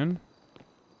and ran.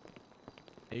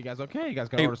 Hey, you guys okay? You guys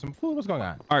gonna Hey. order some food? What's going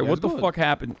on? All right, You what guys the good? fuck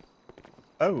happened?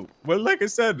 Oh, well, like I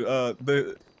said,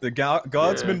 the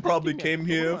guardsmen Yeah. probably came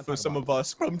here for some of our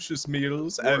scrumptious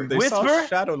meals, and they saw Whisper,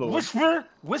 Shadow Lord.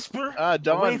 whisper.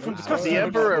 Dawn, Away from the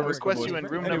Emperor requests you in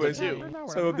room Anyways, number 2.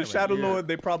 so the Shadow Lord,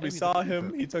 they probably saw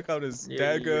him. He took out his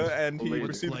dagger, and he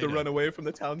proceeded to run away from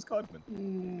the town's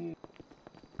guardmen.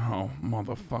 Oh,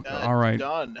 motherfucker. All right.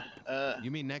 Dawn,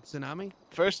 You mean next tsunami?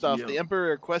 first off, the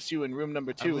Emperor requests you in room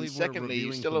number 2, and believe we're secondly, you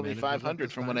reviewing still some owe me managers at 500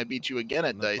 this from when I time. beat you again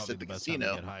at That's dice probably at the the best time to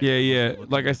casino. get hired. Yeah, yeah.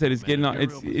 Like I said, it's getting on.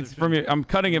 It's from your. I'm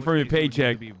cutting it from your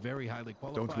paycheck.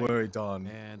 Don't worry, Don.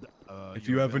 If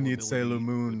you ever need Sailor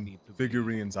Moon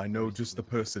figurines, I know just the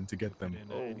person to get them.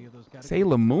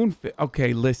 Sailor Moon.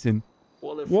 Okay, listen.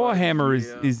 Warhammer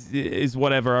is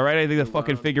whatever. All right. I think the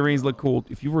fucking figurines look cool.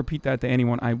 If you repeat that to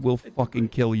anyone, I will fucking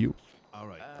kill you. All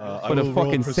right. For the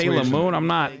fucking Sailor Moon, I'm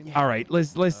not. All right.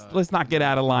 Let's not get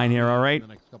out of line here. All right. The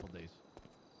next couple days.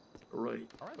 Right.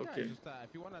 Okay.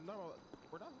 If you want to know,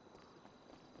 we're done.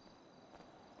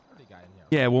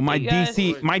 Yeah. Well, my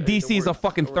DC is a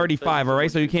fucking 35. All right.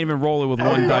 So you can't even roll it with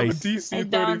one dice. DC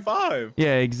 35.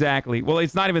 Yeah. Exactly. Well,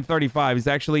 it's not even 35. It's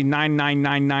actually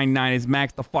 99999. Is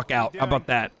max the fuck out. How about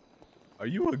that? Are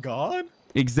you a god?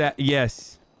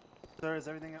 Yes. Sir, is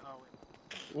everything? Oh,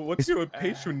 wait. Well, what's your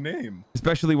patron name?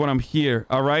 Especially when I'm here.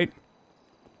 All right.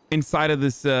 Inside of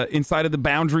this, inside of the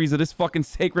boundaries of this fucking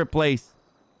sacred place.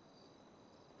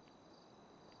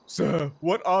 Sir,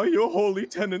 what are your holy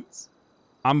tenets?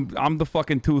 I'm the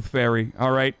fucking tooth fairy.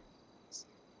 All right.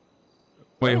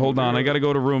 Wait, hold on. I gotta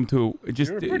go to room 2.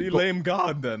 You're a pretty lame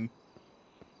god, then.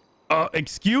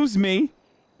 Excuse me.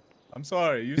 I'm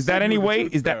sorry. Is that any way?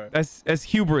 Is that's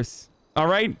hubris? All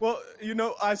right. Well, you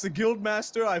know, as a guild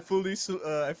master, I fully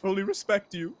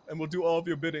respect you and will do all of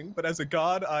your bidding. But as a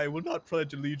god, I will not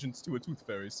pledge allegiance to a tooth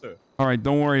fairy, sir. All right.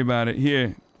 Don't worry about it.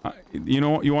 Here. You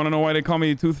know. You want to know why they call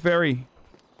me the tooth fairy?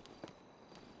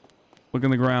 Look in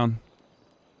the ground.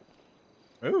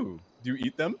 Oh, do you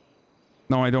eat them?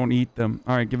 No, I don't eat them.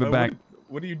 All right, give it back.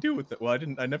 What do you do with it? Well,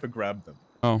 I never grabbed them.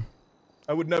 Oh.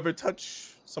 I would never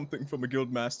touch something from a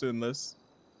guild master unless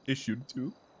issued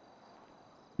to.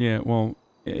 Yeah, well,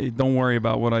 don't worry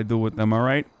about what I do with them, all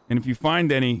right? And if you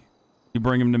find any, you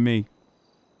bring them to me.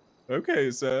 Okay,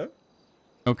 sir.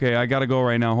 Okay, I gotta go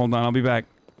right now. Hold on, I'll be back.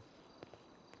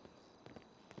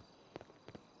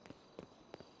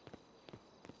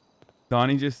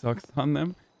 Donnie just sucks on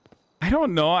them. I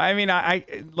don't know. I mean, I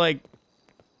like...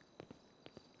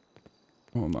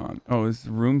 Hold on. Oh, it's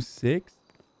room 6?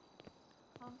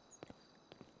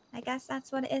 I guess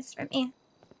that's what it is for me.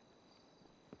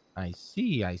 I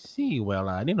see. Well,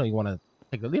 I didn't know you want to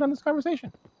take the lead on this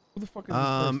conversation. Who the fuck is this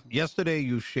person? Yesterday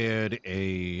you shared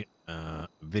a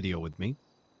video with me.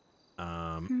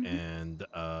 And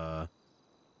I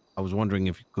was wondering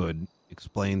if you could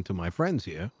explain to my friends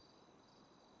here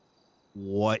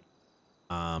what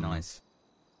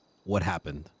what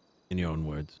happened in your own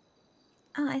words.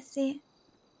 Oh, I see.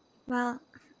 Well,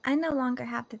 I no longer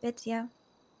have the video.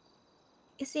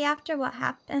 You see, after what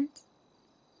happened,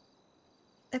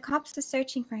 the cops were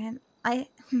searching for him.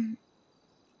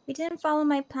 We didn't follow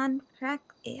my plan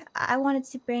correctly. I wanted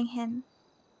to bring him...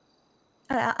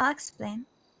 I'll explain.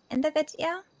 In the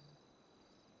video,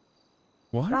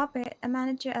 what? Robert, a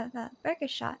manager of a burger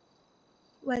shop,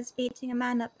 was beating a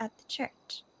man up at the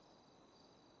church.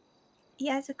 He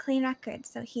has a clean record,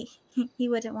 so he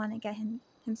wouldn't want to get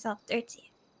himself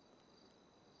dirty.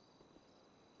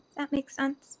 Does that make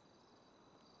sense?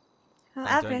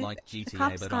 However, I don't like the GTA,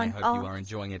 cops but I gone hope you are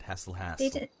enjoying it, Hassel. They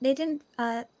didn't,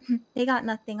 they got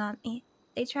nothing on me.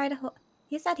 They tried to hold...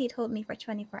 He said he'd hold me for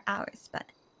 24 hours, but...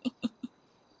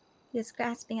 He was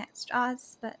grasping at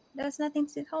straws, but there was nothing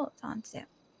to hold on to.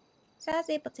 So I was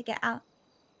able to get out.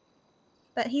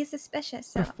 But he's suspicious,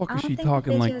 so I don't think the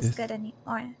video is good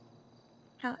anymore.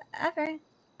 However,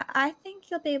 I think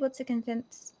he'll be able to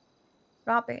convince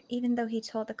Robert, even though he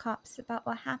told the cops about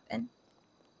what happened.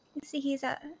 You see, he's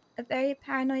a very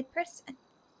paranoid person.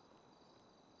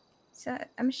 So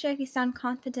I'm sure if you sound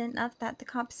confident enough that the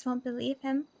cops won't believe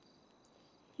him,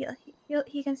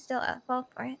 he can still fall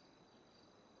for it.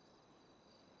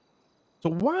 So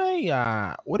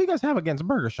why, what do you guys have against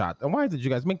Burger Shot? And why did you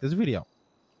guys make this video?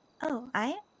 Oh,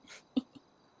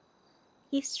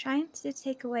 He's trying to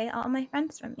take away all my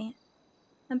friends from me.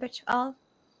 Number 12,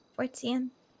 14,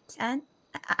 10.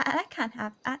 I can't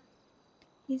have that.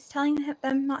 He's telling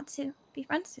them not to be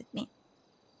friends with me.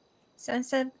 So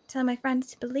instead of telling my friends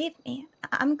to believe me,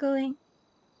 I'm going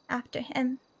after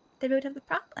him, the root of the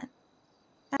problem.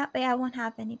 That way I won't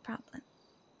have any problem.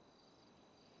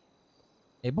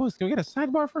 Hey, boys, can we get a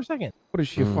sidebar for a second? What is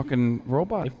she, a fucking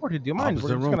robot? Hey, Forty, do you mind? We're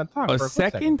just going to talk a for a quick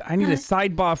second? I need a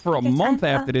sidebar for a month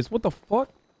after this. What the fuck?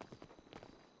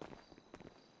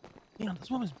 You know, this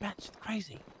woman's batshit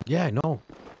crazy. Yeah, I know.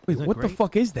 Wait, what the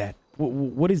fuck is that?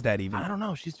 What is that even? I don't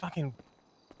know. She's fucking...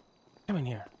 Come in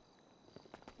here.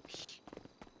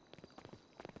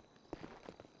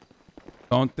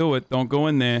 Don't do it. Don't go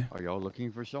in there. Are y'all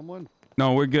looking for someone?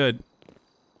 No, we're good.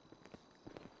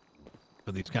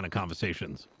 For these kind of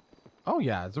conversations. Oh,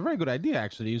 yeah. It's a very good idea,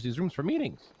 actually, to use these rooms for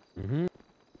meetings. Mm-hmm.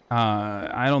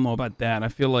 I don't know about that. I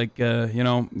feel like, you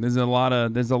know, there's a lot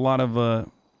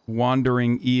of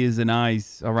wandering ears and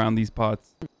eyes around these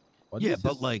parts. Well, yeah,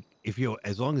 but like, if you're,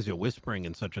 as long as you're whispering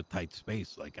in such a tight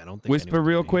space, like, I don't think. Whisper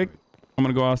real quick. I'm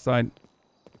gonna go outside.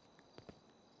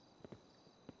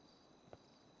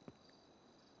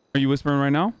 Are you whispering right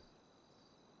now?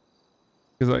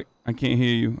 Because I can't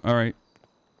hear you. All right.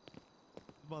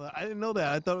 Mother, I didn't know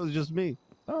that. I thought it was just me.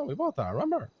 Oh, we both are.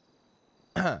 Remember?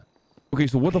 Okay,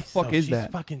 so what the fuck so is she's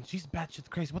that? She's batshit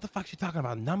crazy. What the fuck she talking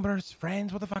about? Numbers,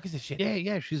 friends? What the fuck is this shit?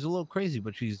 Yeah. She's a little crazy,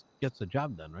 but she gets the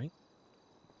job done, right?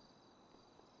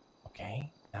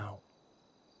 Okay. Now,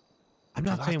 I'm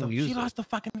not saying we use She it. lost the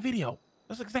fucking video.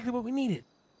 That's exactly what we needed.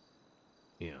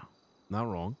 Yeah, not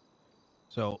wrong.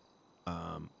 So,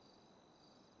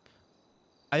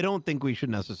 I don't think we should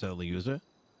necessarily use her.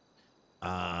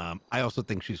 I also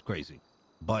think she's crazy,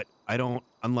 but I don't.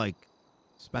 Unlike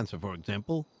Spencer, for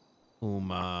example,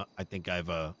 whom I think I have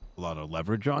a lot of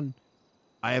leverage on.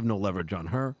 I have no leverage on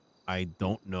her. I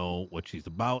don't know what she's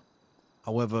about.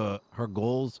 However, her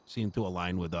goals seem to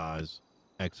align with ours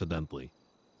accidentally.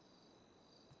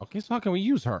 Okay, so how can we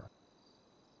use her?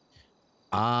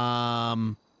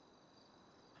 I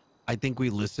think we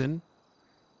listen,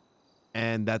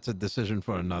 and that's a decision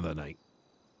for another night.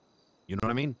 You know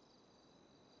what I mean?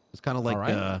 It's kind of like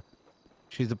right.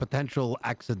 She's a potential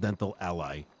accidental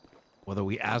ally. Whether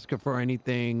we ask her for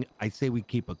anything, I say we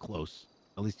keep her close.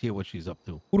 At least hear what she's up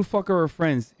to. Who the fuck are her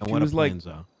friends? And She what her was like, plans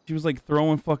are. she was like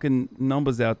throwing fucking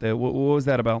numbers out there. What was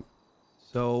that about?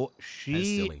 So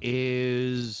she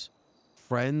is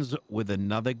friends with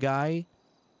another guy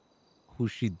who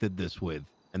she did this with.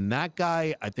 And that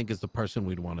guy, I think, is the person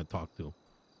we'd want to talk to.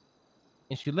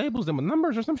 And she labels them with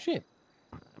numbers or some shit.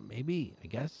 Maybe, I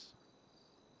guess.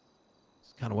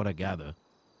 It's kind of what I gather.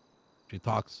 She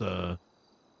talks, let's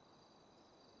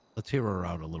hear her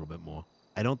out a little bit more.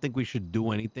 I don't think we should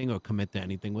do anything or commit to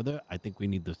anything with her. I think we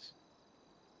need this.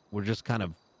 We're just kind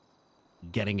of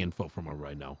getting info from her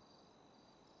right now.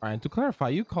 All right, and to clarify,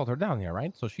 you called her down here,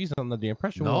 right? So she's under the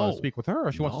impression we want to speak with her,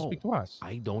 or she wants to speak to us?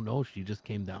 I don't know. She just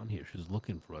came down here. She's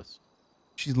looking for us.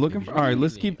 She's looking for. All right,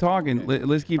 let's keep talking.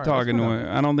 Let's keep All right, talking to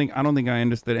her. I don't think I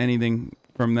understood anything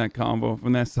from that combo,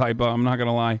 from that sidebar. I'm not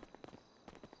gonna lie.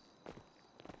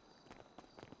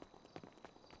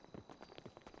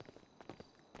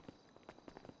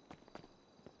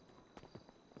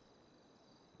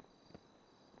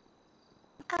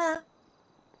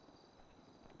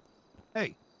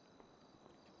 Hey,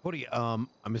 Woody, I'm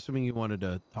assuming you wanted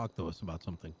to talk to us about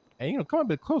something. Hey, come a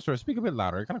bit closer, speak a bit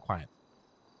louder. You're kind of quiet.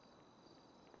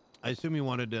 I assume you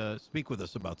wanted to speak with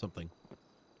us about something.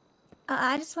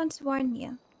 I just want to warn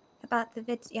you about the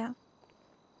video.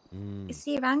 You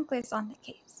see, Wrangler's on the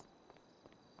case.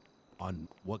 On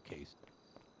what case?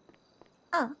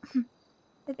 Oh,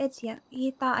 the video.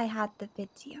 He thought I had the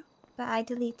video, but I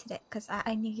deleted it because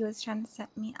I knew he was trying to set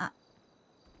me up.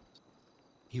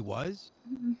 He was?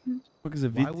 What is a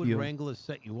Why would video? Wrangler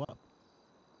set you up?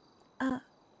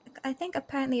 I think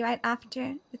apparently right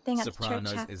after the thing at the church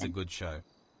Sopranos happened. is a good show.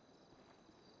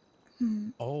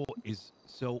 Oh,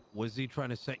 so was he trying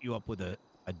to set you up with a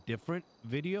different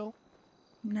video?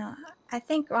 No, I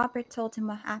think Robert told him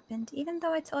what happened, even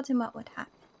though I told him what would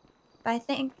happen. But I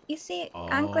think, you see,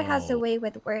 Wrangler has a way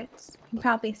with words. He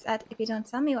probably said, if you don't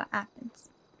tell me what happens,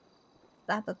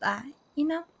 blah, blah, blah. You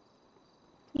know?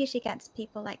 He usually gets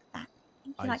people like that.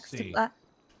 He I likes to see. bluff.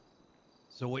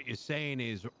 So what you're saying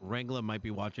is Wrangler might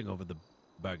be watching over the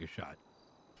burger shot.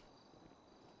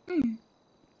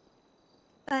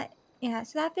 But, yeah,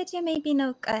 so that video may be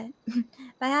no good.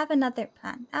 But I have another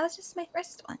plan. That was just my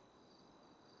first one.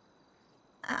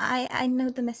 I know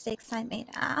the mistakes I made.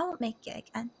 I won't make it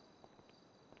again.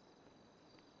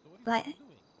 But,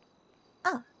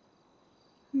 oh.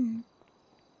 Don't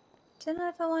know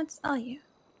if I want to tell you.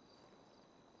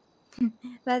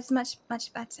 But it's much,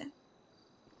 much better.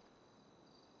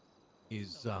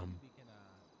 Is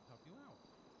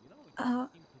Oh,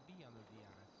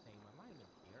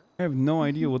 I have no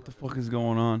idea what the fuck is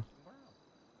going on.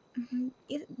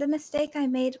 the mistake I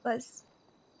made was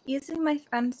using my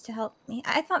friends to help me.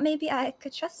 I thought maybe I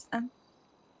could trust them.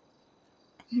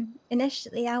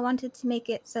 Initially, I wanted to make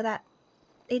it so that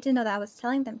they didn't know that I was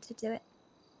telling them to do it.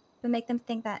 But make them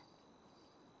think that...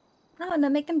 I don't know,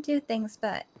 make them do things,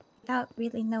 but without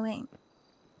really knowing...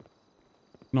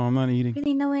 No, I'm not eating.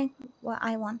 Really knowing what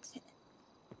I wanted.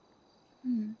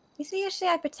 You see, usually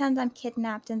I pretend I'm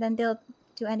kidnapped and then they'll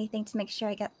do anything to make sure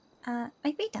I get my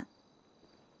freedom.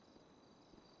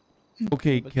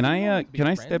 Okay, can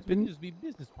I step We in? just be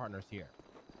business partners here.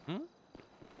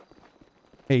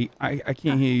 Hey, I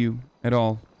can't hear you at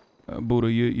all,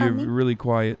 Buddha. You're me? really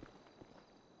quiet.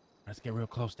 Let's get real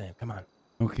close then. Come on.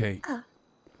 Okay. Oh,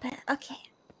 but okay.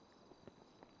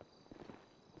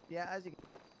 Yeah, as you.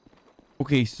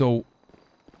 Okay, so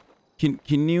can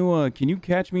you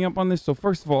catch me up on this? So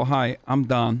first of all, hi, I'm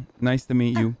Don. Nice to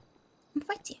meet you. I'm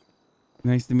 14.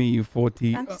 Nice to meet you,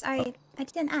 40. I'm sorry, I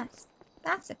didn't ask.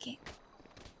 That's okay.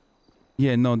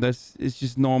 Yeah, no, it's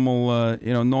just normal,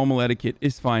 normal etiquette.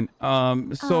 It's fine.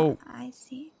 So I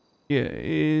see.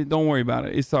 yeah, don't worry about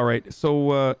it. It's all right.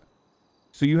 So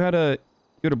you had a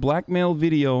blackmail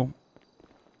video,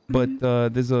 but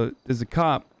there's a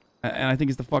cop, and I think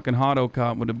it's the fucking Hotto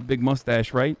cop with a big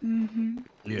mustache, right? Mm-hmm.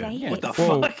 Yeah. What the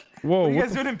Whoa. fuck? Whoa, What are you what guys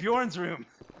the doing in Bjorn's room?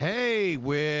 Hey,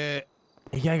 we're...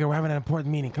 Hey, Jaeger, we're having an important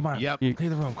meeting. Come on. Yep. Clear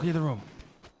the room. Clear the room.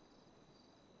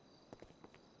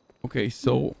 Okay,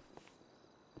 so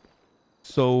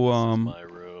My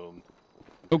room.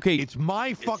 okay, it's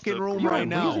my fucking room You're right We're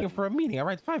now. using it for a meeting. All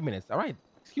right, 5 minutes. All right,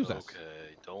 excuse us.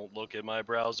 Okay, don't look at my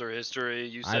browser history.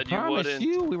 You I said you promise wouldn't.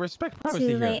 you, we respect privacy Too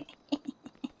here. late.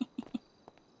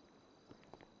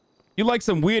 you like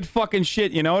some weird fucking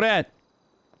shit, you know that?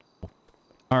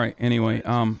 All right, anyway,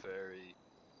 all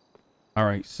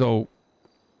right, so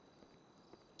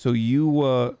you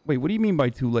wait, what do you mean by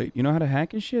too late? You know how to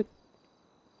hack and shit?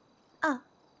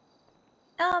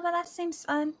 Oh, but that seems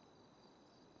fun.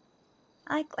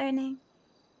 I like learning.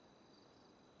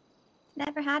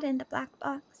 Never had it in the black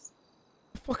box.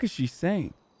 What the fuck is she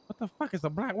saying? What the fuck is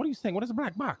a black? What are you saying? What is a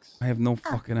black box? I have no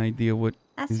fucking idea what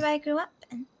That's is- where I grew up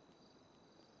in.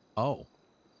 Oh,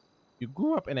 you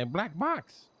grew up in a black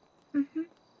box. Mm-hmm.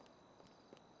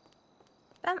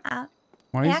 I'm out.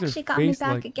 Why They is her actually got me face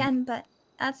back like- again, but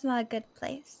that's not a good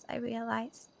place, I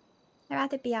realize. I'd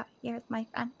rather be out here with my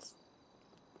friends.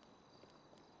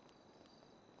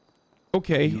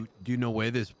 Okay. Do you know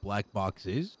where this black box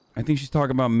is? I think she's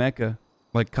talking about Mecca,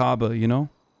 like Kaaba, you know?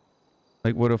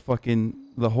 Like what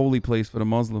the holy place for the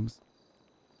Muslims.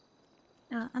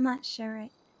 No, I'm not sure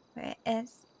where it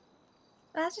is.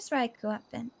 But that's just where I grew up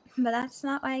in. But that's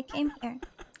not why I came here.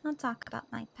 I'll talk about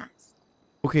my past.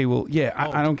 Okay, well, yeah,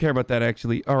 I don't care about that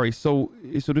actually. All right, so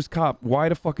this cop, why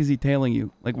the fuck is he tailing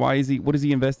you? Like, what is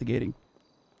he investigating?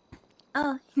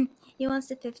 Oh, he wants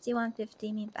to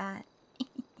 5150 me bad.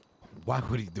 Why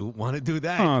would he want to do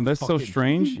that? Huh, that's so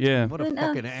strange. Yeah. What a Who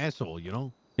fucking knows? asshole, you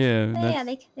know? Yeah. But yeah,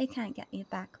 That's, they can't get me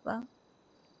back, well.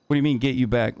 what do you mean get you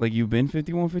back? Like you've been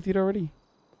 5150'd already?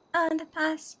 In the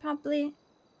past, probably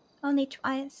only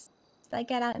twice. So I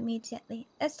get out immediately.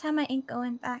 This time I ain't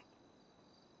going back.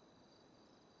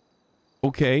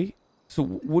 Okay. So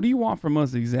what do you want from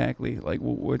us exactly? Like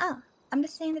what? Oh, I'm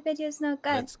just saying the video's no good.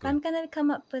 That's But I'm gonna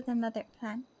come up with another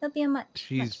plan. It'll be a much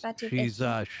better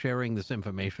video. Sharing this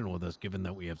information with us, given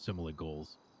that we have similar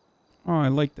goals. Oh, I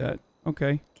like that.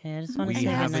 Okay. Okay, I just want to We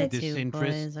say have good a night to you,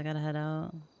 disinterest. boys. I gotta head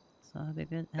out. So have a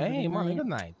good. Have a Hey, good Molly, night. good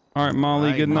night. All right, Molly.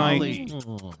 Right, Good Molly.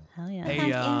 night. Hell yeah.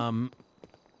 Hey,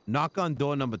 knock on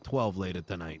door number 12 later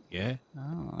tonight. Yeah.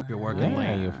 Oh, If you're working Yeah,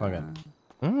 late. you fucking.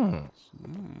 Mm.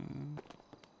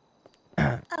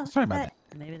 Oh, Sorry about that.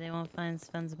 Maybe they won't find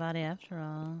Sven's body after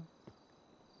all.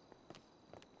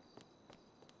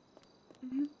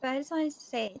 But I just wanted to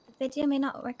say, the video may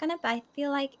not work on it, but I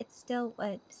feel like it still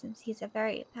would, since he's a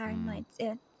very paranoid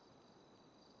dude.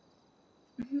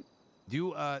 Do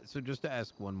you, so just to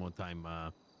ask one more time,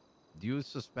 do you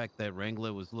suspect that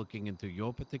Wrangler was looking into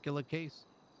your particular case?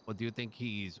 Or do you think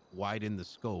he's widened the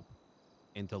scope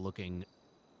into looking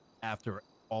after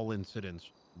all incidents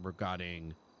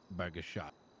regarding Burger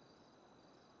Shot?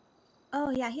 Oh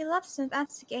yeah, he loves to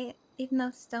investigate, leave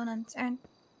no stone unturned.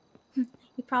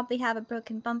 You probably have a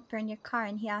broken bumper in your car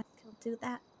and he asks he'll do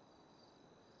that.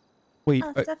 Wait,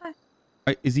 Oh, stuff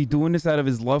is he doing this out of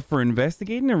his love for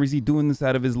investigating, or is he doing this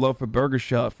out of his love for Burger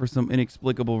Shot for some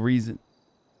inexplicable reason?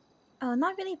 Oh,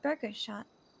 not really Burger Shot.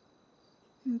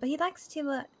 But he likes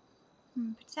to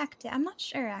protect it. I'm not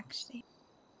sure actually.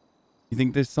 You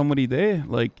think there's somebody there,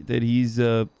 like that he's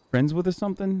friends with or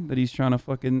something, that he's trying to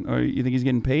fucking, or you think he's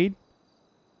getting paid?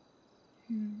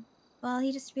 Well,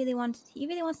 he really wants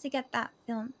to get that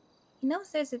film. He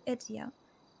knows there's a video,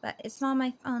 but it's not on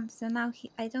my phone, so now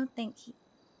I don't think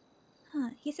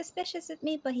he's suspicious of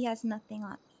me, but he has nothing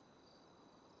on me.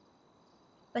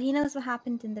 But he knows what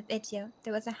happened in the video.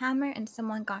 There was a hammer and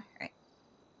someone got hurt.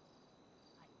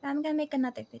 I'm gonna make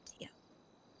another video.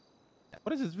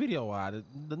 What is this video?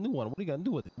 The new one. What are you gonna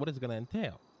do with it? What is it gonna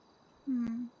entail?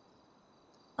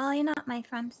 Well, you're not my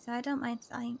friend, so I don't mind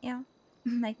telling you.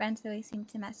 My friends always seem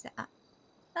to mess it up.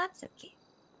 That's okay.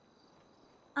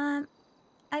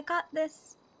 I got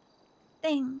this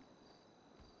thing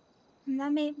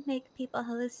that may make people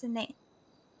hallucinate.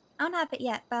 I don't have it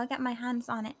yet, but I'll get my hands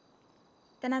on it.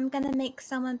 Then I'm gonna make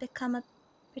someone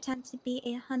pretend to be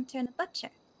a hunter and a butcher.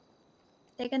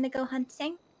 They're gonna go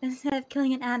hunting. Instead of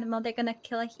killing an animal, they're gonna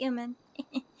kill a human.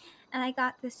 And I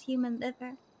got this human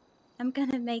liver. I'm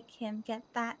gonna make him get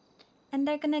that. And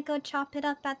they're gonna go chop it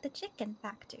up at the chicken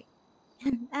factory.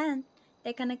 And then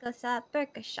they're gonna go sell a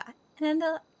burger shot. And then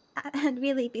they'll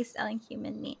really be selling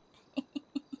human meat.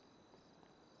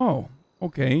 Oh,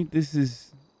 okay. This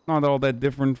is not all that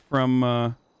different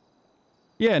from,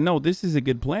 yeah, no, this is a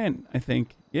good plan, I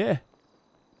think. Yeah.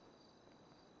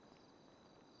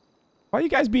 Why are you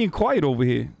guys being quiet over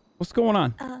here? What's going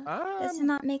on? Does it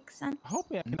not make sense?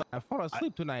 Hoping I can fall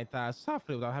asleep tonight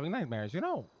softly without having nightmares, you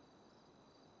know.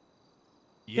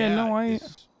 Yeah, no,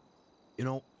 You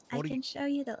know, I can show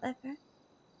you the liver.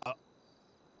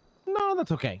 No,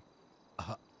 that's okay.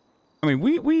 I mean,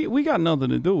 we got nothing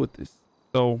to do with this.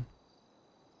 So.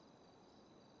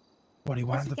 What do you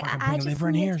want It's to okay, fucking I bring a just liver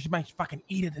in need- here? She might fucking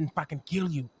eat it and fucking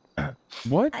kill you.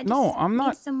 What? I No, just I'm need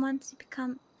not. someone to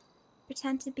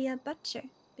pretend to be a butcher,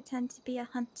 pretend to be a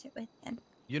hunter with him.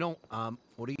 You know,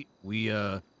 40.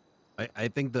 I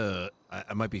think I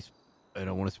might be. I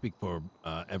don't want to speak for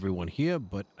everyone here,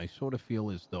 but I sort of feel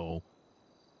as though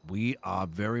we are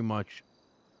very much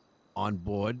on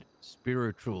board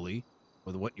spiritually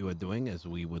with what you are doing, as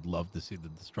we would love to see the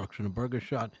destruction of Burger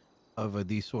Shot. However,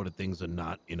 these sort of things are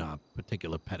not in our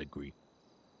particular pedigree.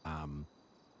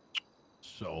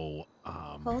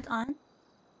 Hold on.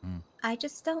 Hmm. I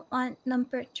just don't want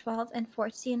number 12 and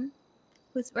 14,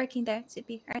 who's working there, to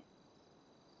be hurt.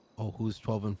 Oh, who's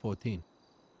 12 and 14?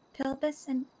 Pilbus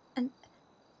and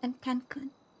Cancun.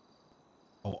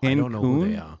 Oh, I don't know who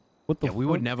they Cancun? are. What the Yeah, we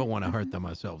would fuck? never want to hurt them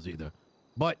ourselves either.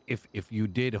 But if you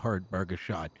did hurt Burger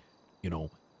Shot, you know,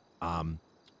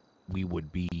 we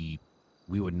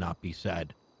would not be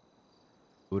sad.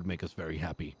 It would make us very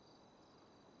happy.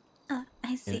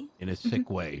 I see. In a sick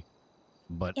way,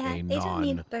 but Yeah, a they don't non.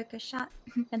 need burger shot,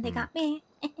 and they got me.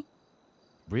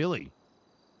 Really?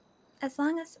 As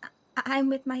long as I'm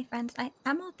with my friends,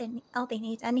 I'm all they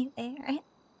need anyway, right?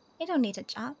 They don't need a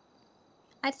job.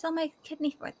 I'd sell my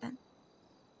kidney for them.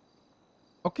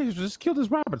 Okay, so just kill this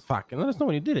Robert fuck and let us know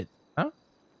when you did it, huh?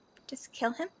 Just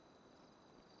kill him?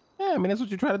 Yeah, I mean, that's what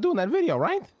you try to do in that video,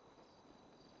 right?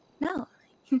 No,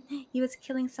 he was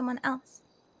killing someone else.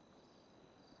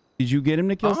 Did you get him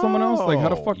to kill someone else? Like, how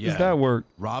the fuck yeah. does that work?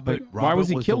 Robert. Like, why was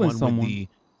he the killing one with someone?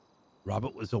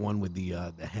 Robert was the one with the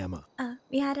hammer.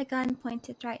 We had a gun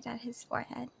pointed right at his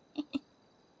forehead.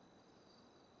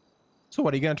 So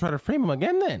what, are you gonna try to frame him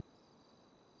again then?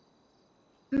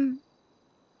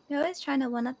 We're always trying to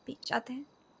one-up each other.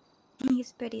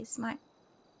 He's pretty smart.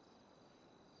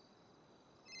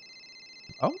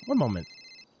 Oh, one moment.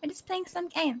 We're just playing some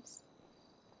games.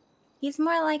 He's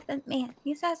more like than me.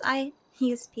 He says I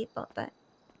use people, but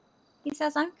he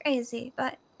says I'm crazy,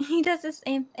 but he does the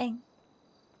same thing.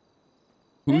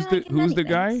 Who's like in many the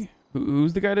guy? things.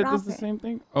 Who's the guy that does the Robert. same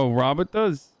thing? Oh, Robert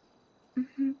does.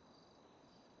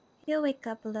 He'll wake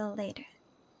up a little later.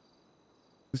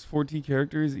 This 4T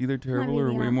character is either terrible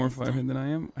really or way on more this time. five-head than I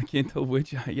am. I can't tell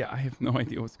which. Yeah, I have no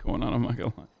idea what's going on. I'm not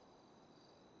gonna lie.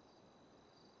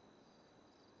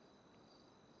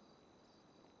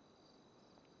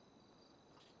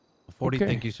 Forty. Okay.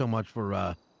 Thank you so much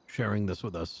for sharing this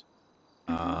with us.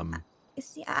 You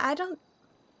see, I don't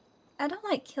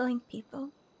like killing people.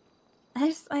 I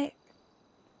just like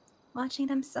watching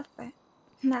them suffer.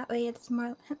 And that way, it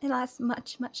lasts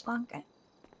much, much longer.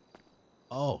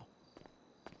 Oh.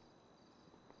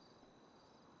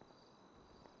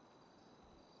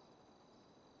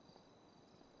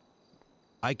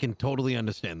 I can totally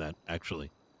understand that.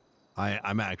 Actually,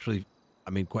 I'm actually. I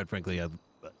mean, quite frankly,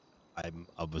 I'm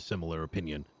of a similar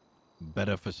opinion.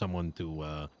 Better for someone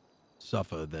to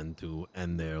suffer than to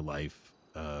end their life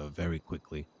very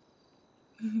quickly.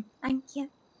 Thank you.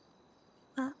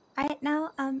 Right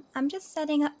now, I'm just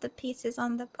setting up the pieces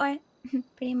on the board.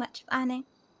 Pretty much planning.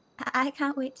 I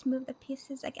can't wait to move the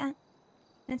pieces again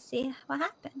and see what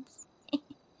happens.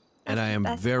 And I the am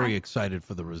best very part. excited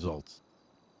for the results.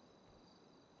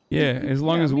 Yeah, as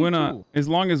long Yeah, as me we're not, too. as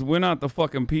long as we're not the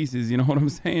fucking pieces, you know what I'm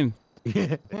saying?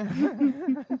 Sometimes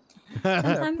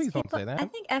Please don't people, say that. I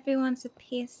think everyone's a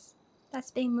piece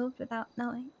that's being moved without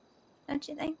knowing. Don't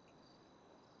you think?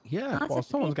 Yeah. Lots Well, of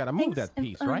someone's got to move things that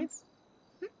piece, right? influence-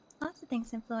 Lots of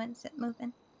things influence it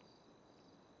moving.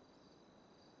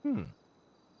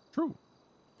 True.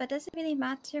 But does it really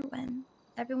matter when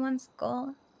everyone's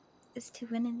goal is to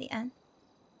win in the end?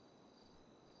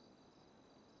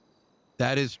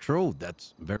 That is true.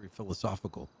 That's very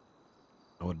philosophical.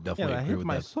 I would Yeah, definitely that agree hit with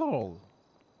my that. soul.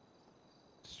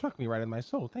 Struck me right in my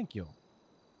soul. Thank you.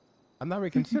 I'm now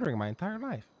reconsidering my entire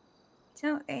life.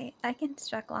 Don't worry, I can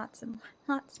struck lots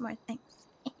more things.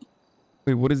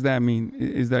 Wait, what does that mean?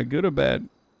 Is that good or bad?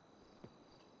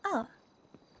 Oh,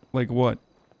 Like what?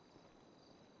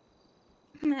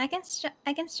 I can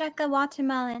struck a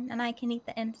watermelon and I can eat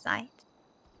the inside.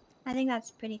 I think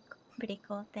that's pretty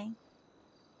cool thing.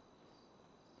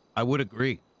 I would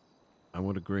agree. I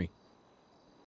would agree.